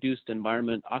or reduced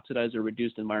environment, oxidized or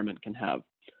reduced environment can have.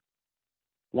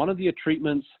 One of the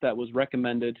treatments that was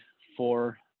recommended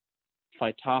for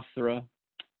Phytophthora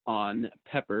on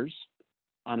peppers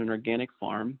on an organic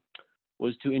farm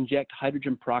was to inject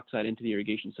hydrogen peroxide into the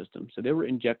irrigation system. So they were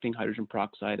injecting hydrogen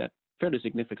peroxide at fairly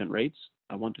significant rates.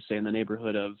 I want to say in the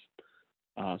neighborhood of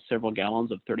several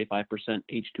gallons of 35%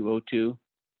 H2O2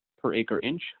 per acre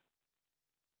inch.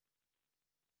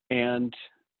 And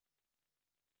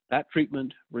that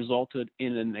treatment resulted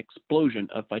in an explosion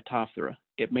of Phytophthora.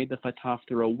 It made the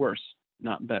Phytophthora worse,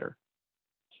 not better.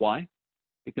 Why?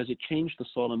 Because it changed the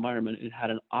soil environment. It had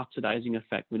an oxidizing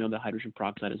effect. We know that hydrogen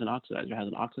peroxide is an oxidizer. It has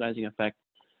an oxidizing effect.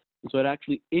 And so it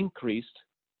actually increased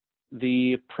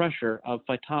the pressure of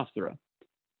Phytophthora.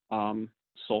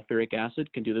 Sulfuric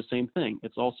acid can do the same thing.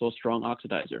 It's also a strong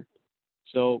oxidizer.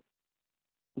 So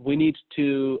we need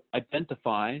to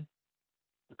identify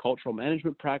the cultural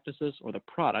management practices or the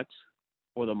products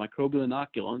or the microbial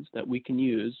inoculants that we can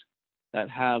use that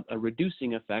have a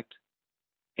reducing effect.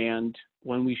 And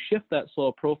when we shift that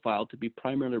soil profile to be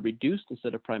primarily reduced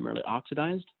instead of primarily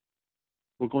oxidized,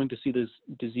 we're going to see this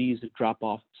disease drop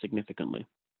off significantly.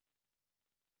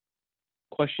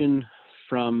 Question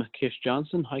from Kish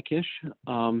Johnson. Hi, Kish.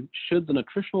 Should the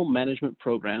nutritional management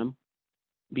program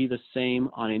be the same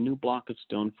on a new block of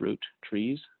stone fruit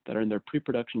trees that are in their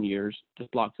pre-production years as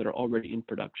blocks that are already in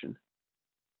production?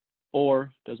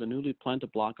 Or does a newly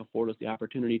planted block afford us the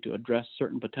opportunity to address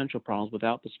certain potential problems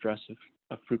without the stress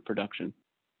of fruit production?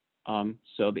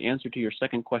 So the answer to your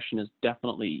second question is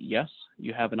definitely yes.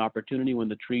 You have an opportunity when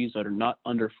the trees are not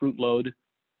under fruit load,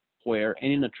 where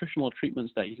any nutritional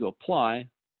treatments that you apply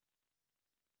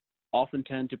often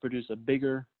tend to produce a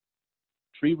bigger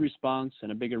tree response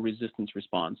and a bigger resistance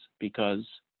response because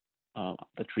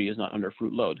the tree is not under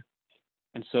fruit load.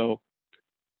 And so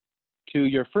to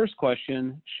your first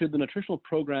question, should the nutritional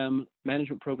program,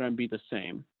 management program be the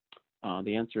same?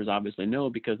 The answer is obviously no,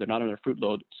 because they're not under fruit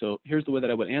load. So here's the way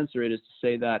that I would answer it, is to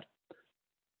say that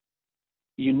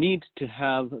you need to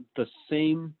have the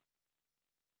same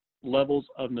levels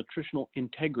of nutritional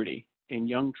integrity in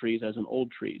young trees as in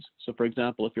old trees. So for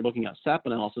example, if you're looking at sap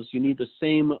analysis, you need the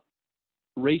same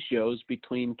ratios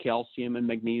between calcium and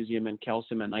magnesium and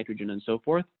calcium and nitrogen and so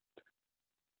forth.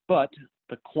 But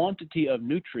the quantity of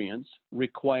nutrients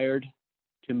required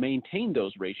to maintain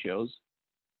those ratios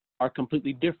are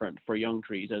completely different for young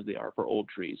trees as they are for old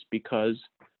trees, because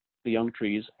the young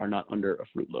trees are not under a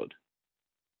fruit load.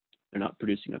 They're not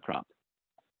producing a crop.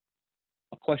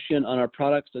 A question on our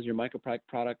products: does your micropack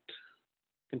product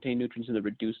contain nutrients in the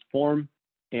reduced form?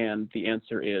 And the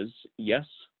answer is yes.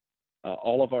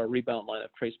 All of our rebound line of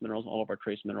trace minerals, all of our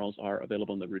trace minerals are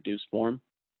available in the reduced form.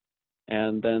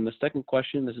 And then the second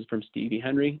question, this is from Stevie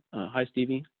Henry. Hi,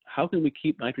 Stevie. How can we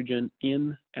keep nitrogen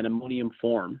in an ammonium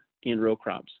form in row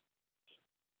crops?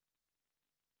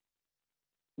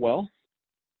 Well,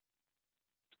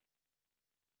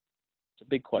 it's a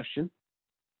big question.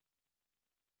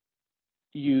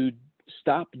 You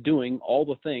stop doing all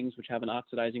the things which have an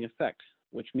oxidizing effect,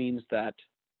 which means that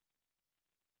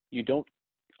you don't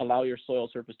allow your soil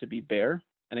surface to be bare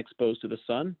and exposed to the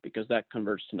sun, because that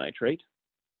converts to nitrate.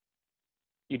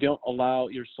 You don't allow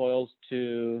your soils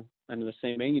to, and in the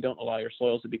same vein, you don't allow your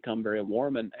soils to become very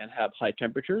warm and have high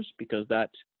temperatures, because that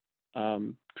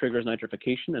triggers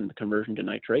nitrification and the conversion to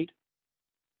nitrate.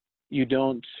 You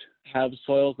don't have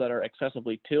soils that are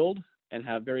excessively tilled and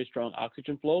have very strong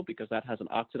oxygen flow, because that has an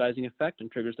oxidizing effect and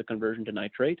triggers the conversion to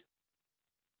nitrate.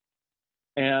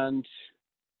 And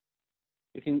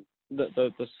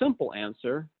the simple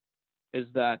answer is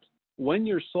that when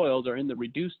your soils are in the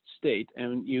reduced state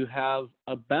and you have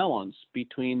a balance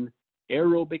between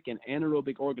aerobic and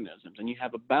anaerobic organisms, and you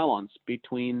have a balance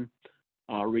between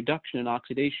reduction and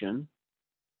oxidation,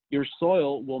 your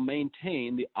soil will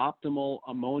maintain the optimal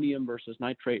ammonium versus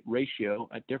nitrate ratio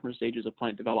at different stages of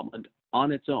plant development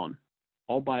on its own,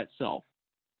 all by itself.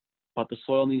 But the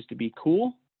soil needs to be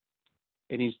cool,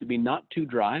 it needs to be not too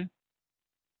dry,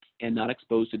 and not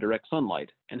exposed to direct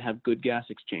sunlight, and have good gas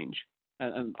exchange,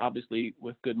 and obviously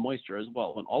with good moisture as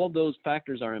well. When all of those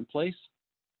factors are in place,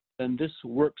 then this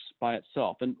works by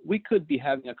itself. And we could be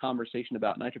having a conversation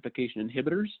about nitrification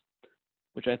inhibitors,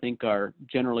 which I think are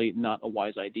generally not a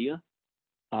wise idea.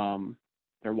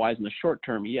 They're wise in the short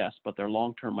term, yes, but their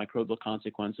long-term microbial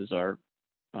consequences are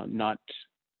not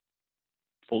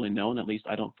fully known. At least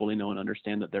I don't fully know and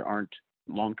understand that there aren't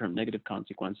long-term negative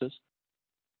consequences.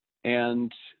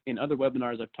 And in other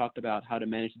webinars, I've talked about how to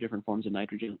manage the different forms of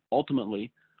nitrogen.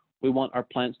 Ultimately, we want our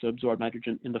plants to absorb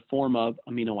nitrogen in the form of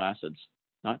amino acids,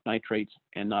 not nitrates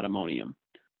and not ammonium,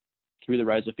 through the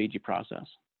rhizophagy process.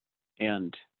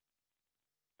 And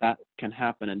that can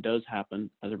happen and does happen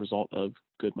as a result of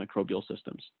good microbial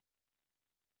systems.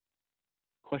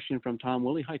 Question from Tom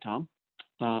Willie. Hi, Tom.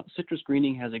 Citrus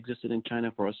greening has existed in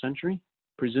China for a century.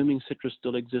 Presuming citrus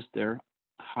still exists there,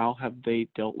 how have they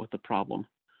dealt with the problem?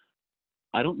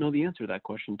 I don't know the answer to that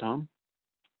question, Tom.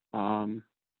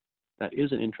 That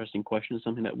is an interesting question,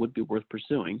 something that would be worth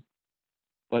pursuing.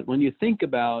 But when you think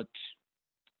about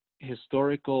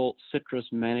historical citrus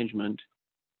management,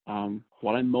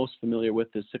 what I'm most familiar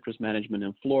with is citrus management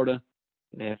in Florida.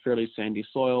 They have fairly sandy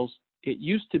soils. It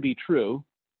used to be true,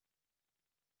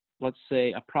 let's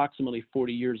say approximately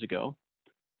 40 years ago,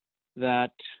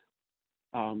 that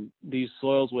these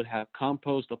soils would have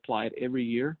compost applied every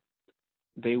year.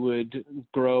 They would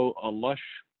grow a lush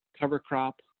cover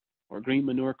crop or green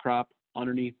manure crop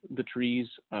underneath the trees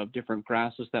of different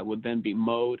grasses that would then be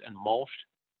mowed and mulched,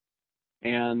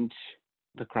 and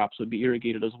the crops would be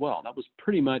irrigated as well. That was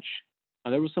pretty much,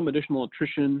 there was some additional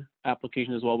nutrition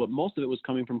application as well, but most of it was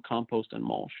coming from compost and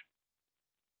mulch.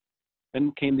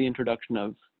 Then came the introduction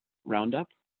of Roundup,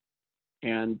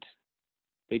 and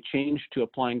they changed to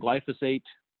applying glyphosate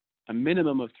a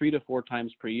minimum of 3 to 4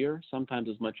 times per year, sometimes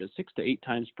as much as 6 to 8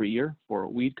 times per year for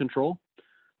weed control.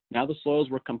 Now the soils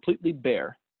were completely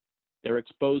bare. They're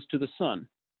exposed to the sun.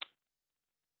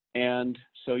 And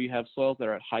so you have soils that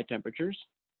are at high temperatures.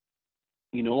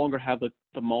 You no longer have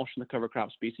the mulch and the cover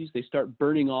crop species. They start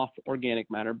burning off organic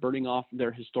matter, burning off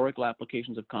their historical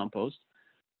applications of compost.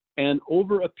 And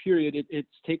over a period, it's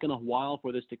taken a while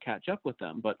for this to catch up with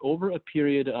them, but over a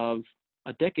period of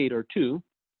a decade or two,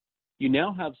 you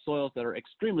now have soils that are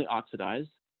extremely oxidized.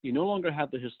 You no longer have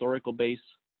the historical base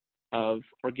of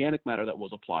organic matter that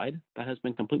was applied. That has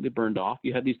been completely burned off.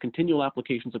 You have these continual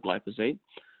applications of glyphosate,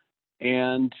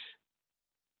 and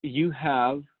you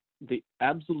have the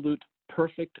absolute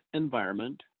perfect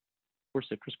environment for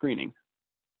citrus greening.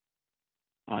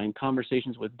 In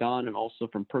conversations with Don and also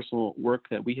from personal work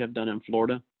that we have done in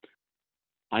Florida,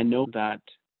 I know that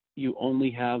you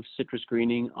only have citrus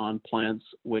greening on plants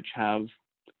which have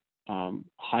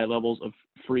high levels of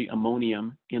free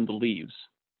ammonium in the leaves.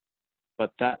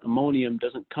 But that ammonium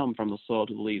doesn't come from the soil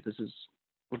to the leaves.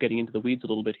 We're getting into the weeds a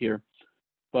little bit here.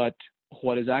 But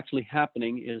what is actually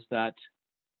happening is that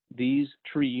these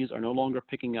trees are no longer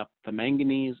picking up the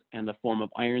manganese and the form of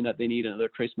iron that they need and other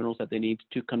trace minerals that they need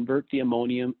to convert the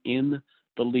ammonium in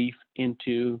the leaf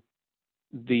into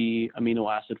the amino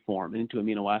acid form, into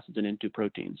amino acids and into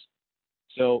proteins.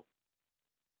 So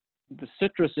the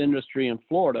citrus industry in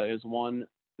Florida is one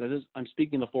I'm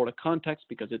speaking in the Florida context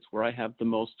because it's where I have the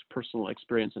most personal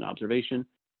experience and observation.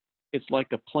 It's like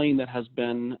a plane that has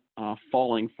been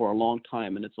falling for a long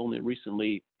time and it's only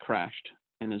recently crashed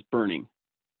and is burning.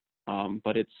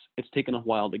 But it's taken a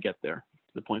while to get there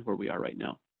to the point where we are right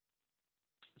now.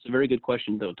 It's a very good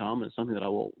question, though, Tom, and it's something that I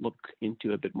will look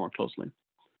into a bit more closely.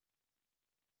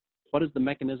 What is the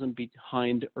mechanism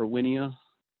behind Erwinia,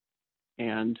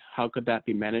 and how could that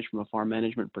be managed from a farm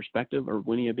management perspective?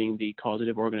 Erwinia being the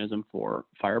causative organism for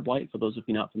fire blight, for those of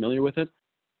you not familiar with it.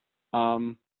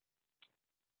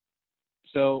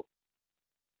 So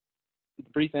the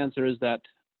brief answer is that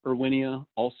Erwinia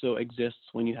also exists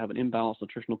when you have an imbalanced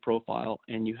nutritional profile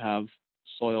and you have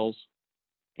soils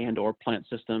and or plant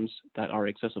systems that are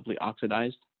excessively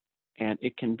oxidized. And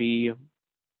it can be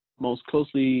most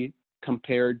closely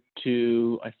compared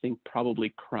to, I think,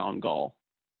 probably crown gall,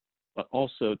 but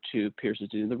also to Pierce's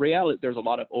disease. The reality, there's a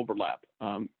lot of overlap.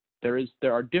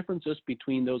 There are differences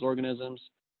between those organisms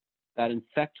that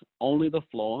infect only the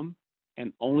phloem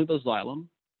and only the xylem,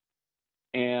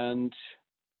 and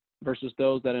versus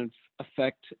those that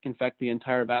infect the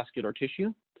entire vascular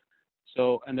tissue.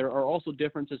 So, and there are also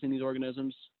differences in these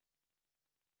organisms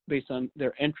based on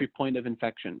their entry point of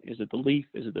infection. Is it the leaf?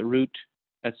 Is it the root?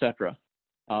 Etc.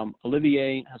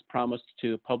 Olivier has promised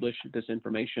to publish this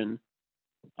information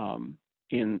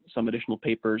in some additional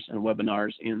papers and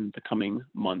webinars in the coming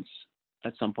months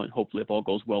at some point, hopefully if all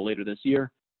goes well later this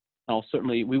year.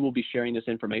 We will be sharing this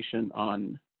information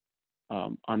on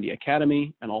the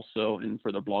Academy and also in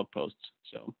further blog posts.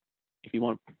 So if you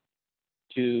want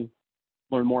to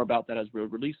learn more about that as we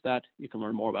release that, you can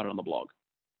learn more about it on the blog.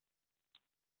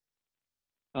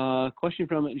 Question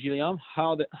from Gilliam.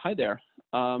 Hi there.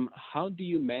 How do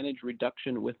you manage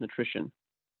reduction with nutrition?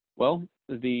 Well,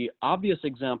 the obvious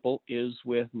example is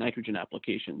with nitrogen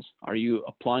applications. Are you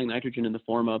applying nitrogen in the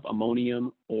form of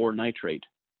ammonium or nitrate?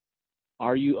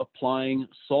 Are you applying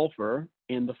sulfur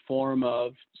in the form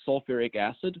of sulfuric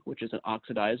acid, which is an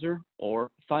oxidizer, or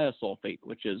thiosulfate,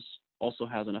 which also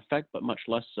has an effect, but much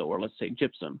less so, or let's say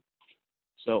gypsum?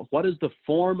 So what is the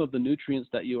form of the nutrients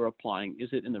that you are applying? Is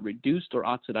it in the reduced or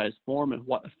oxidized form, and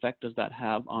what effect does that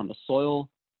have on the soil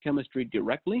chemistry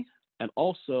directly and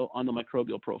also on the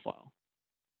microbial profile?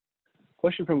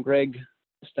 Question from Greg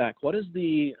Stack. What is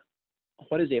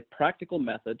a practical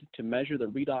method to measure the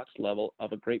redox level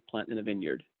of a grape plant in a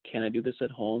vineyard? Can I do this at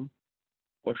home,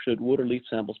 or should wood or leaf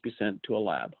samples be sent to a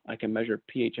lab? I can measure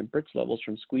pH and Brix levels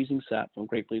from squeezing sap from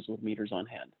grape leaves with meters on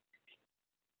hand.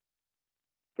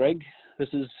 Greg, this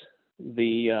is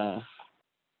the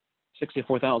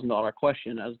 $64,000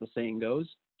 question, as the saying goes.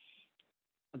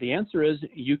 The answer is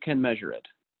you can measure it.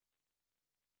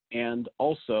 And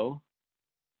also,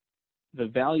 the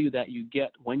value that you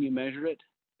get when you measure it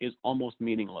is almost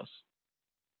meaningless.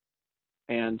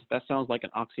 And that sounds like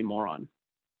an oxymoron,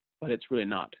 but it's really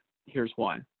not. Here's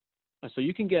why. So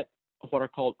you can get what are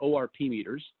called ORP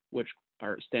meters, which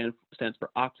stands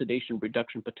for oxidation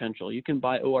reduction potential. You can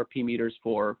buy ORP meters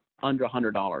for under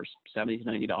 $100, $70 to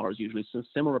 $90 usually, so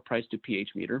similar price to pH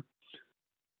meter.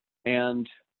 And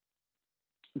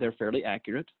they're fairly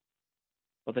accurate.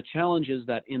 But the challenge is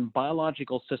that in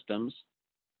biological systems,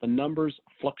 the numbers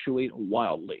fluctuate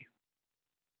wildly.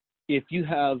 If you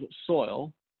have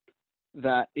soil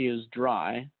that is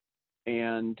dry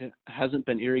and hasn't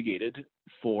been irrigated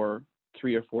for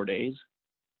 3 or 4 days,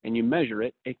 and you measure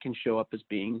it, it can show up as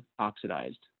being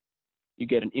oxidized. You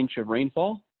get an inch of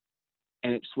rainfall,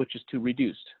 and it switches to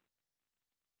reduced.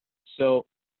 So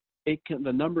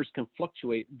the numbers can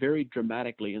fluctuate very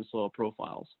dramatically in soil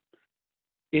profiles.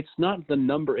 It's not the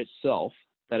number itself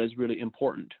that is really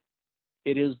important.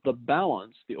 It is the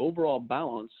balance, the overall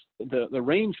balance. The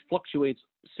range fluctuates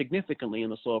significantly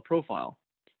in the soil profile.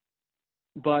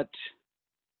 But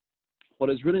what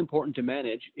is really important to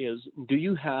manage is, do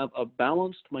you have a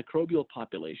balanced microbial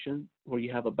population where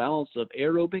you have a balance of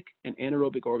aerobic and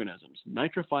anaerobic organisms,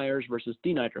 nitrifiers versus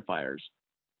denitrifiers,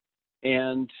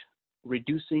 and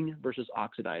reducing versus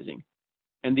oxidizing?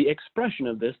 And the expression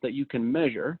of this that you can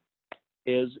measure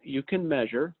is, you can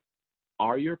measure,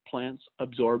 are your plants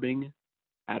absorbing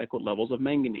adequate levels of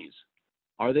manganese?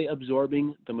 Are they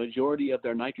absorbing the majority of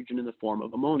their nitrogen in the form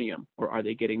of ammonium, or are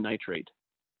they getting nitrate?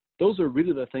 Those are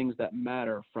really the things that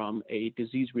matter from a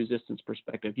disease resistance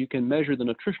perspective. You can measure the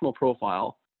nutritional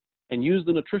profile and use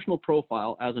the nutritional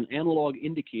profile as an analog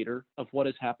indicator of what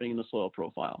is happening in the soil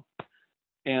profile.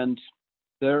 And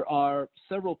there are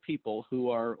several people who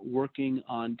are working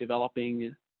on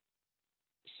developing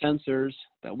sensors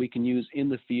that we can use in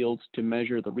the fields to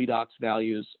measure the redox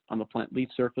values on the plant leaf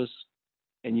surface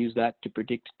and use that to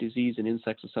predict disease and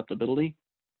insect susceptibility.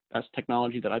 That's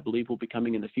technology that I believe will be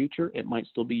coming in the future. It might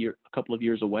still be a couple of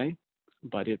years away,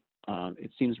 but it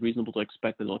seems reasonable to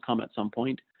expect that it'll come at some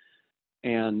point.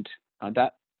 And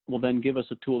that will then give us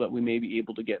a tool that we may be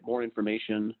able to get more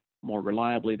information more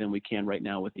reliably than we can right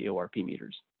now with the ORP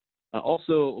meters.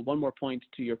 Also, one more point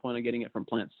to your point on getting it from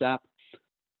plant sap.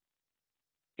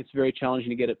 It's very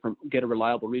challenging to get a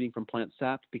reliable reading from plant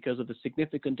sap because of the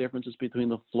significant differences between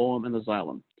the phloem and the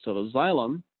xylem. So the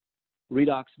xylem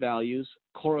redox values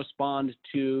correspond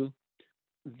to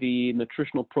the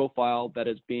nutritional profile that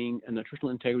is being, and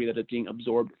nutritional integrity that is being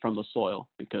absorbed from the soil,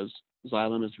 because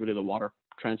xylem is really the water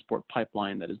transport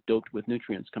pipeline that is doped with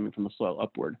nutrients coming from the soil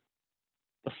upward.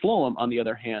 The phloem, on the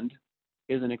other hand,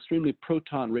 is an extremely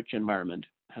proton-rich environment,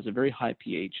 has a very high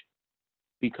pH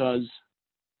because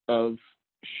of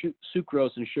sucrose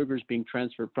and sugars being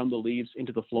transferred from the leaves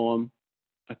into the phloem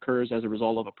occurs as a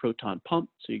result of a proton pump,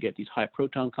 so you get these high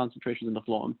proton concentrations in the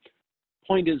phloem.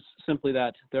 Point is simply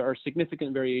that there are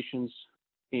significant variations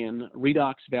in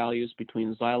redox values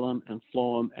between xylem and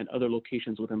phloem and other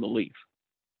locations within the leaf.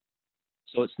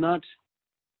 So it's not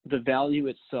the value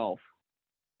itself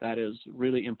that is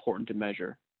really important to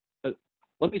measure. But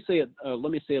let me say it a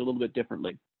little bit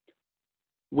differently.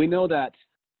 We know that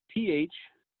pH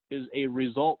is a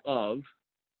result of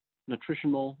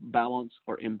nutritional balance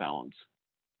or imbalance.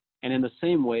 And in the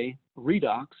same way,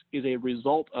 redox is a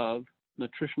result of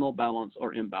nutritional balance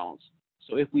or imbalance.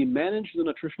 So if we manage the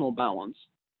nutritional balance,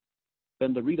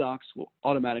 then the redox will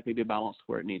automatically be balanced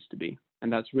where it needs to be.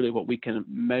 And that's really what we can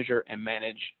measure and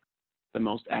manage the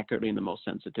most accurately and the most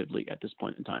sensitively at this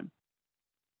point in time.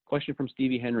 Question from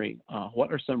Stevie Henry.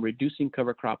 What are some reducing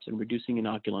cover crops and reducing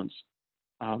inoculants?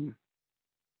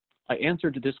 I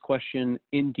answered this question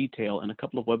in detail in a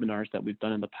couple of webinars that we've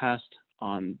done in the past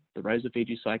on the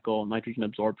rhizophagy cycle, nitrogen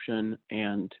absorption,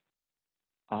 and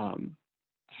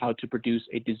how to produce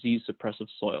a disease-suppressive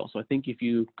soil. So I think if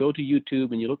you go to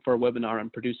YouTube and you look for a webinar on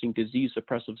producing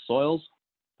disease-suppressive soils,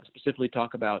 I specifically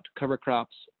talk about cover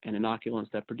crops and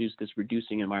inoculants that produce this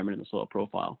reducing environment in the soil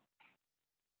profile.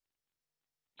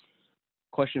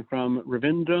 Question from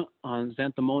Ravindra on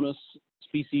Xanthomonas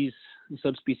species and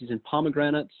subspecies in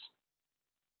pomegranates.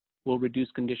 Will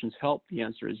reduced conditions help? The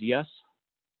answer is yes.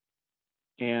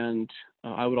 And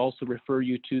I would also refer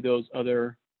you to those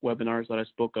other webinars that I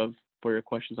spoke of for your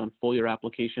questions on foliar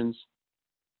applications.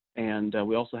 And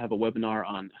we also have a webinar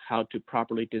on how to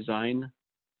properly design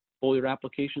foliar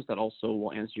applications that also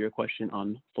will answer your question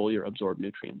on foliar absorbed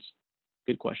nutrients.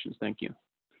 Good questions, thank you.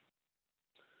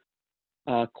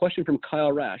 Question from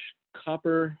Kyle Rash.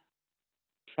 Copper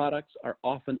products are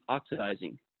often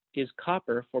oxidizing. Is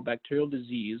copper for bacterial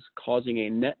disease causing a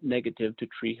net negative to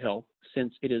tree health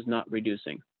since it is not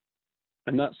reducing?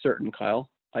 I'm not certain, Kyle.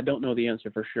 I don't know the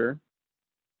answer for sure.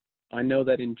 I know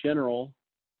that in general,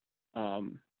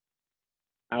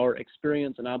 our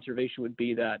experience and observation would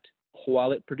be that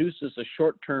while it produces a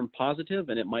short-term positive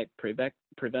and it might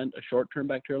prevent a short-term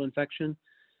bacterial infection,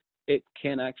 it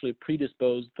can actually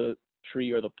predispose the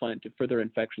tree or the plant to further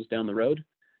infections down the road.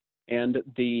 And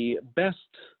the best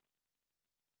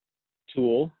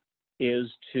tool is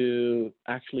to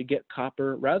actually get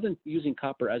copper, rather than using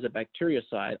copper as a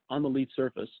bactericide on the leaf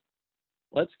surface,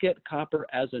 let's get copper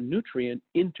as a nutrient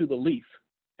into the leaf.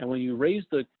 And when you raise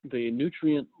the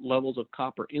nutrient levels of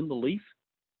copper in the leaf,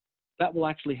 that will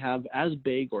actually have as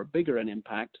big or bigger an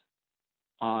impact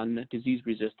on disease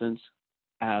resistance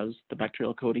as the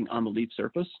bacterial coating on the leaf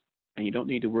surface. And you don't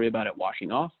need to worry about it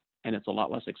washing off, and it's a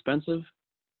lot less expensive,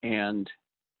 and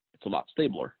it's a lot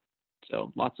stabler.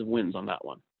 So lots of wins on that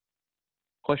one.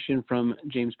 Question from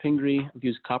James Pingree. I've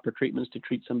used copper treatments to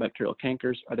treat some bacterial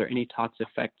cankers. Are there any tox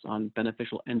effects on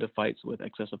beneficial endophytes with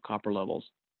excessive copper levels?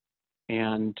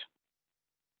 And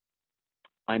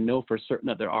I know for certain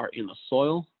that there are in the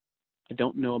soil. I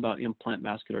don't know about implant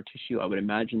vascular tissue. I would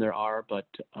imagine there are, but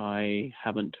I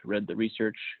haven't read the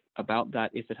research about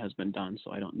that if it has been done,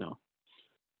 so I don't know.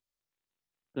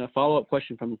 A follow-up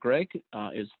question from Greg,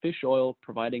 is fish oil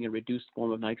providing a reduced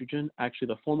form of nitrogen? Actually,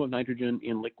 the form of nitrogen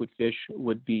in liquid fish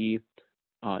would be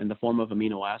in the form of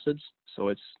amino acids, so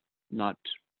it's not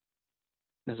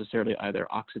necessarily either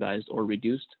oxidized or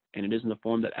reduced, and it is in the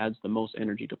form that adds the most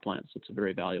energy to plants. It's a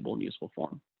very valuable and useful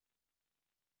form.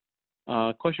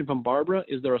 Question from Barbara,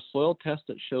 is there a soil test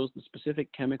that shows the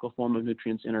specific chemical form of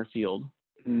nutrients in our field?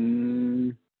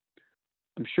 I'm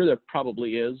sure there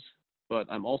probably is, but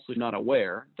I'm also not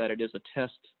aware that it is a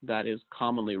test that is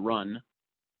commonly run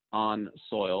on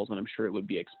soils, and I'm sure it would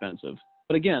be expensive.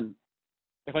 But again,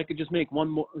 if I could just make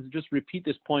just repeat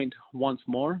this point once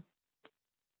more,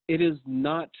 it is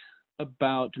not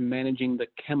about managing the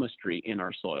chemistry in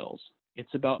our soils.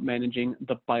 It's about managing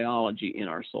the biology in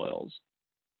our soils.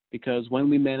 Because when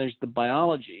we manage the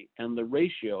biology and the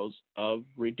ratios of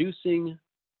reducing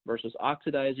versus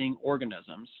oxidizing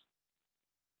organisms,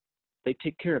 they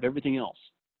take care of everything else.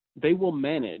 They will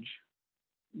manage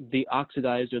the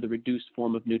oxidized or the reduced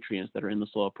form of nutrients that are in the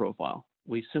soil profile.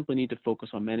 We simply need to focus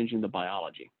on managing the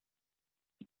biology.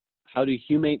 How do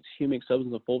humic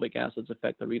substances of fulvic acids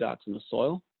affect the redox in the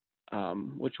soil?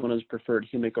 Which one is preferred,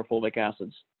 humic or fulvic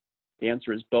acids? The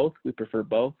answer is both. We prefer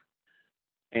both.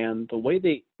 And the way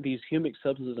these humic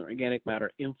substances and organic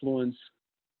matter influence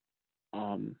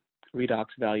redox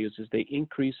values is they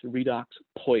increase redox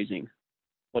poisoning.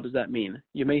 What does that mean?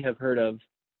 You may have heard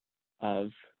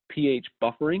of pH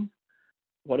buffering.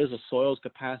 What is a soil's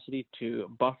capacity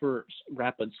to buffer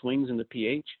rapid swings in the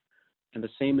pH? And the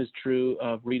same is true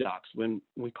of redox, when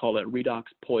we call it redox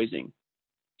poisoning.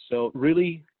 So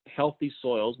really healthy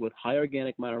soils with high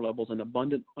organic matter levels and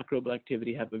abundant microbial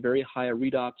activity have a very high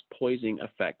redox poisoning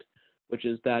effect, which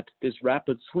is that these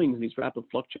rapid swings, these rapid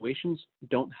fluctuations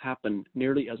don't happen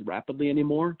nearly as rapidly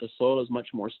anymore. The soil is much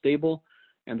more stable,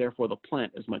 and therefore the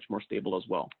plant is much more stable as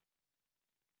well.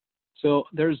 So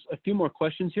there's a few more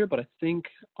questions here, but I think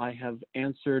I have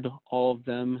answered all of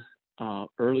them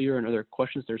earlier in other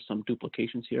questions. There's some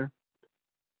duplications here.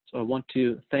 So I want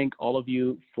to thank all of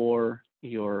you for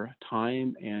your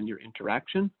time and your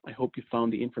interaction. I hope you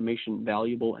found the information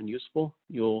valuable and useful.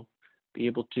 You'll be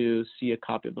able to see a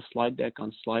copy of the slide deck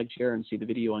on SlideShare and see the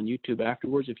video on YouTube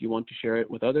afterwards if you want to share it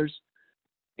with others.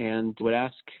 And would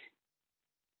ask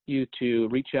you to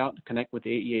reach out and connect with the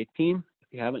AEA team.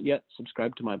 If you haven't yet,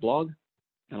 subscribe to my blog,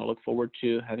 and I look forward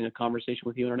to having a conversation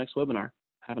with you in our next webinar.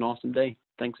 Have an awesome day.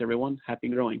 Thanks, everyone. Happy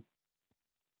growing.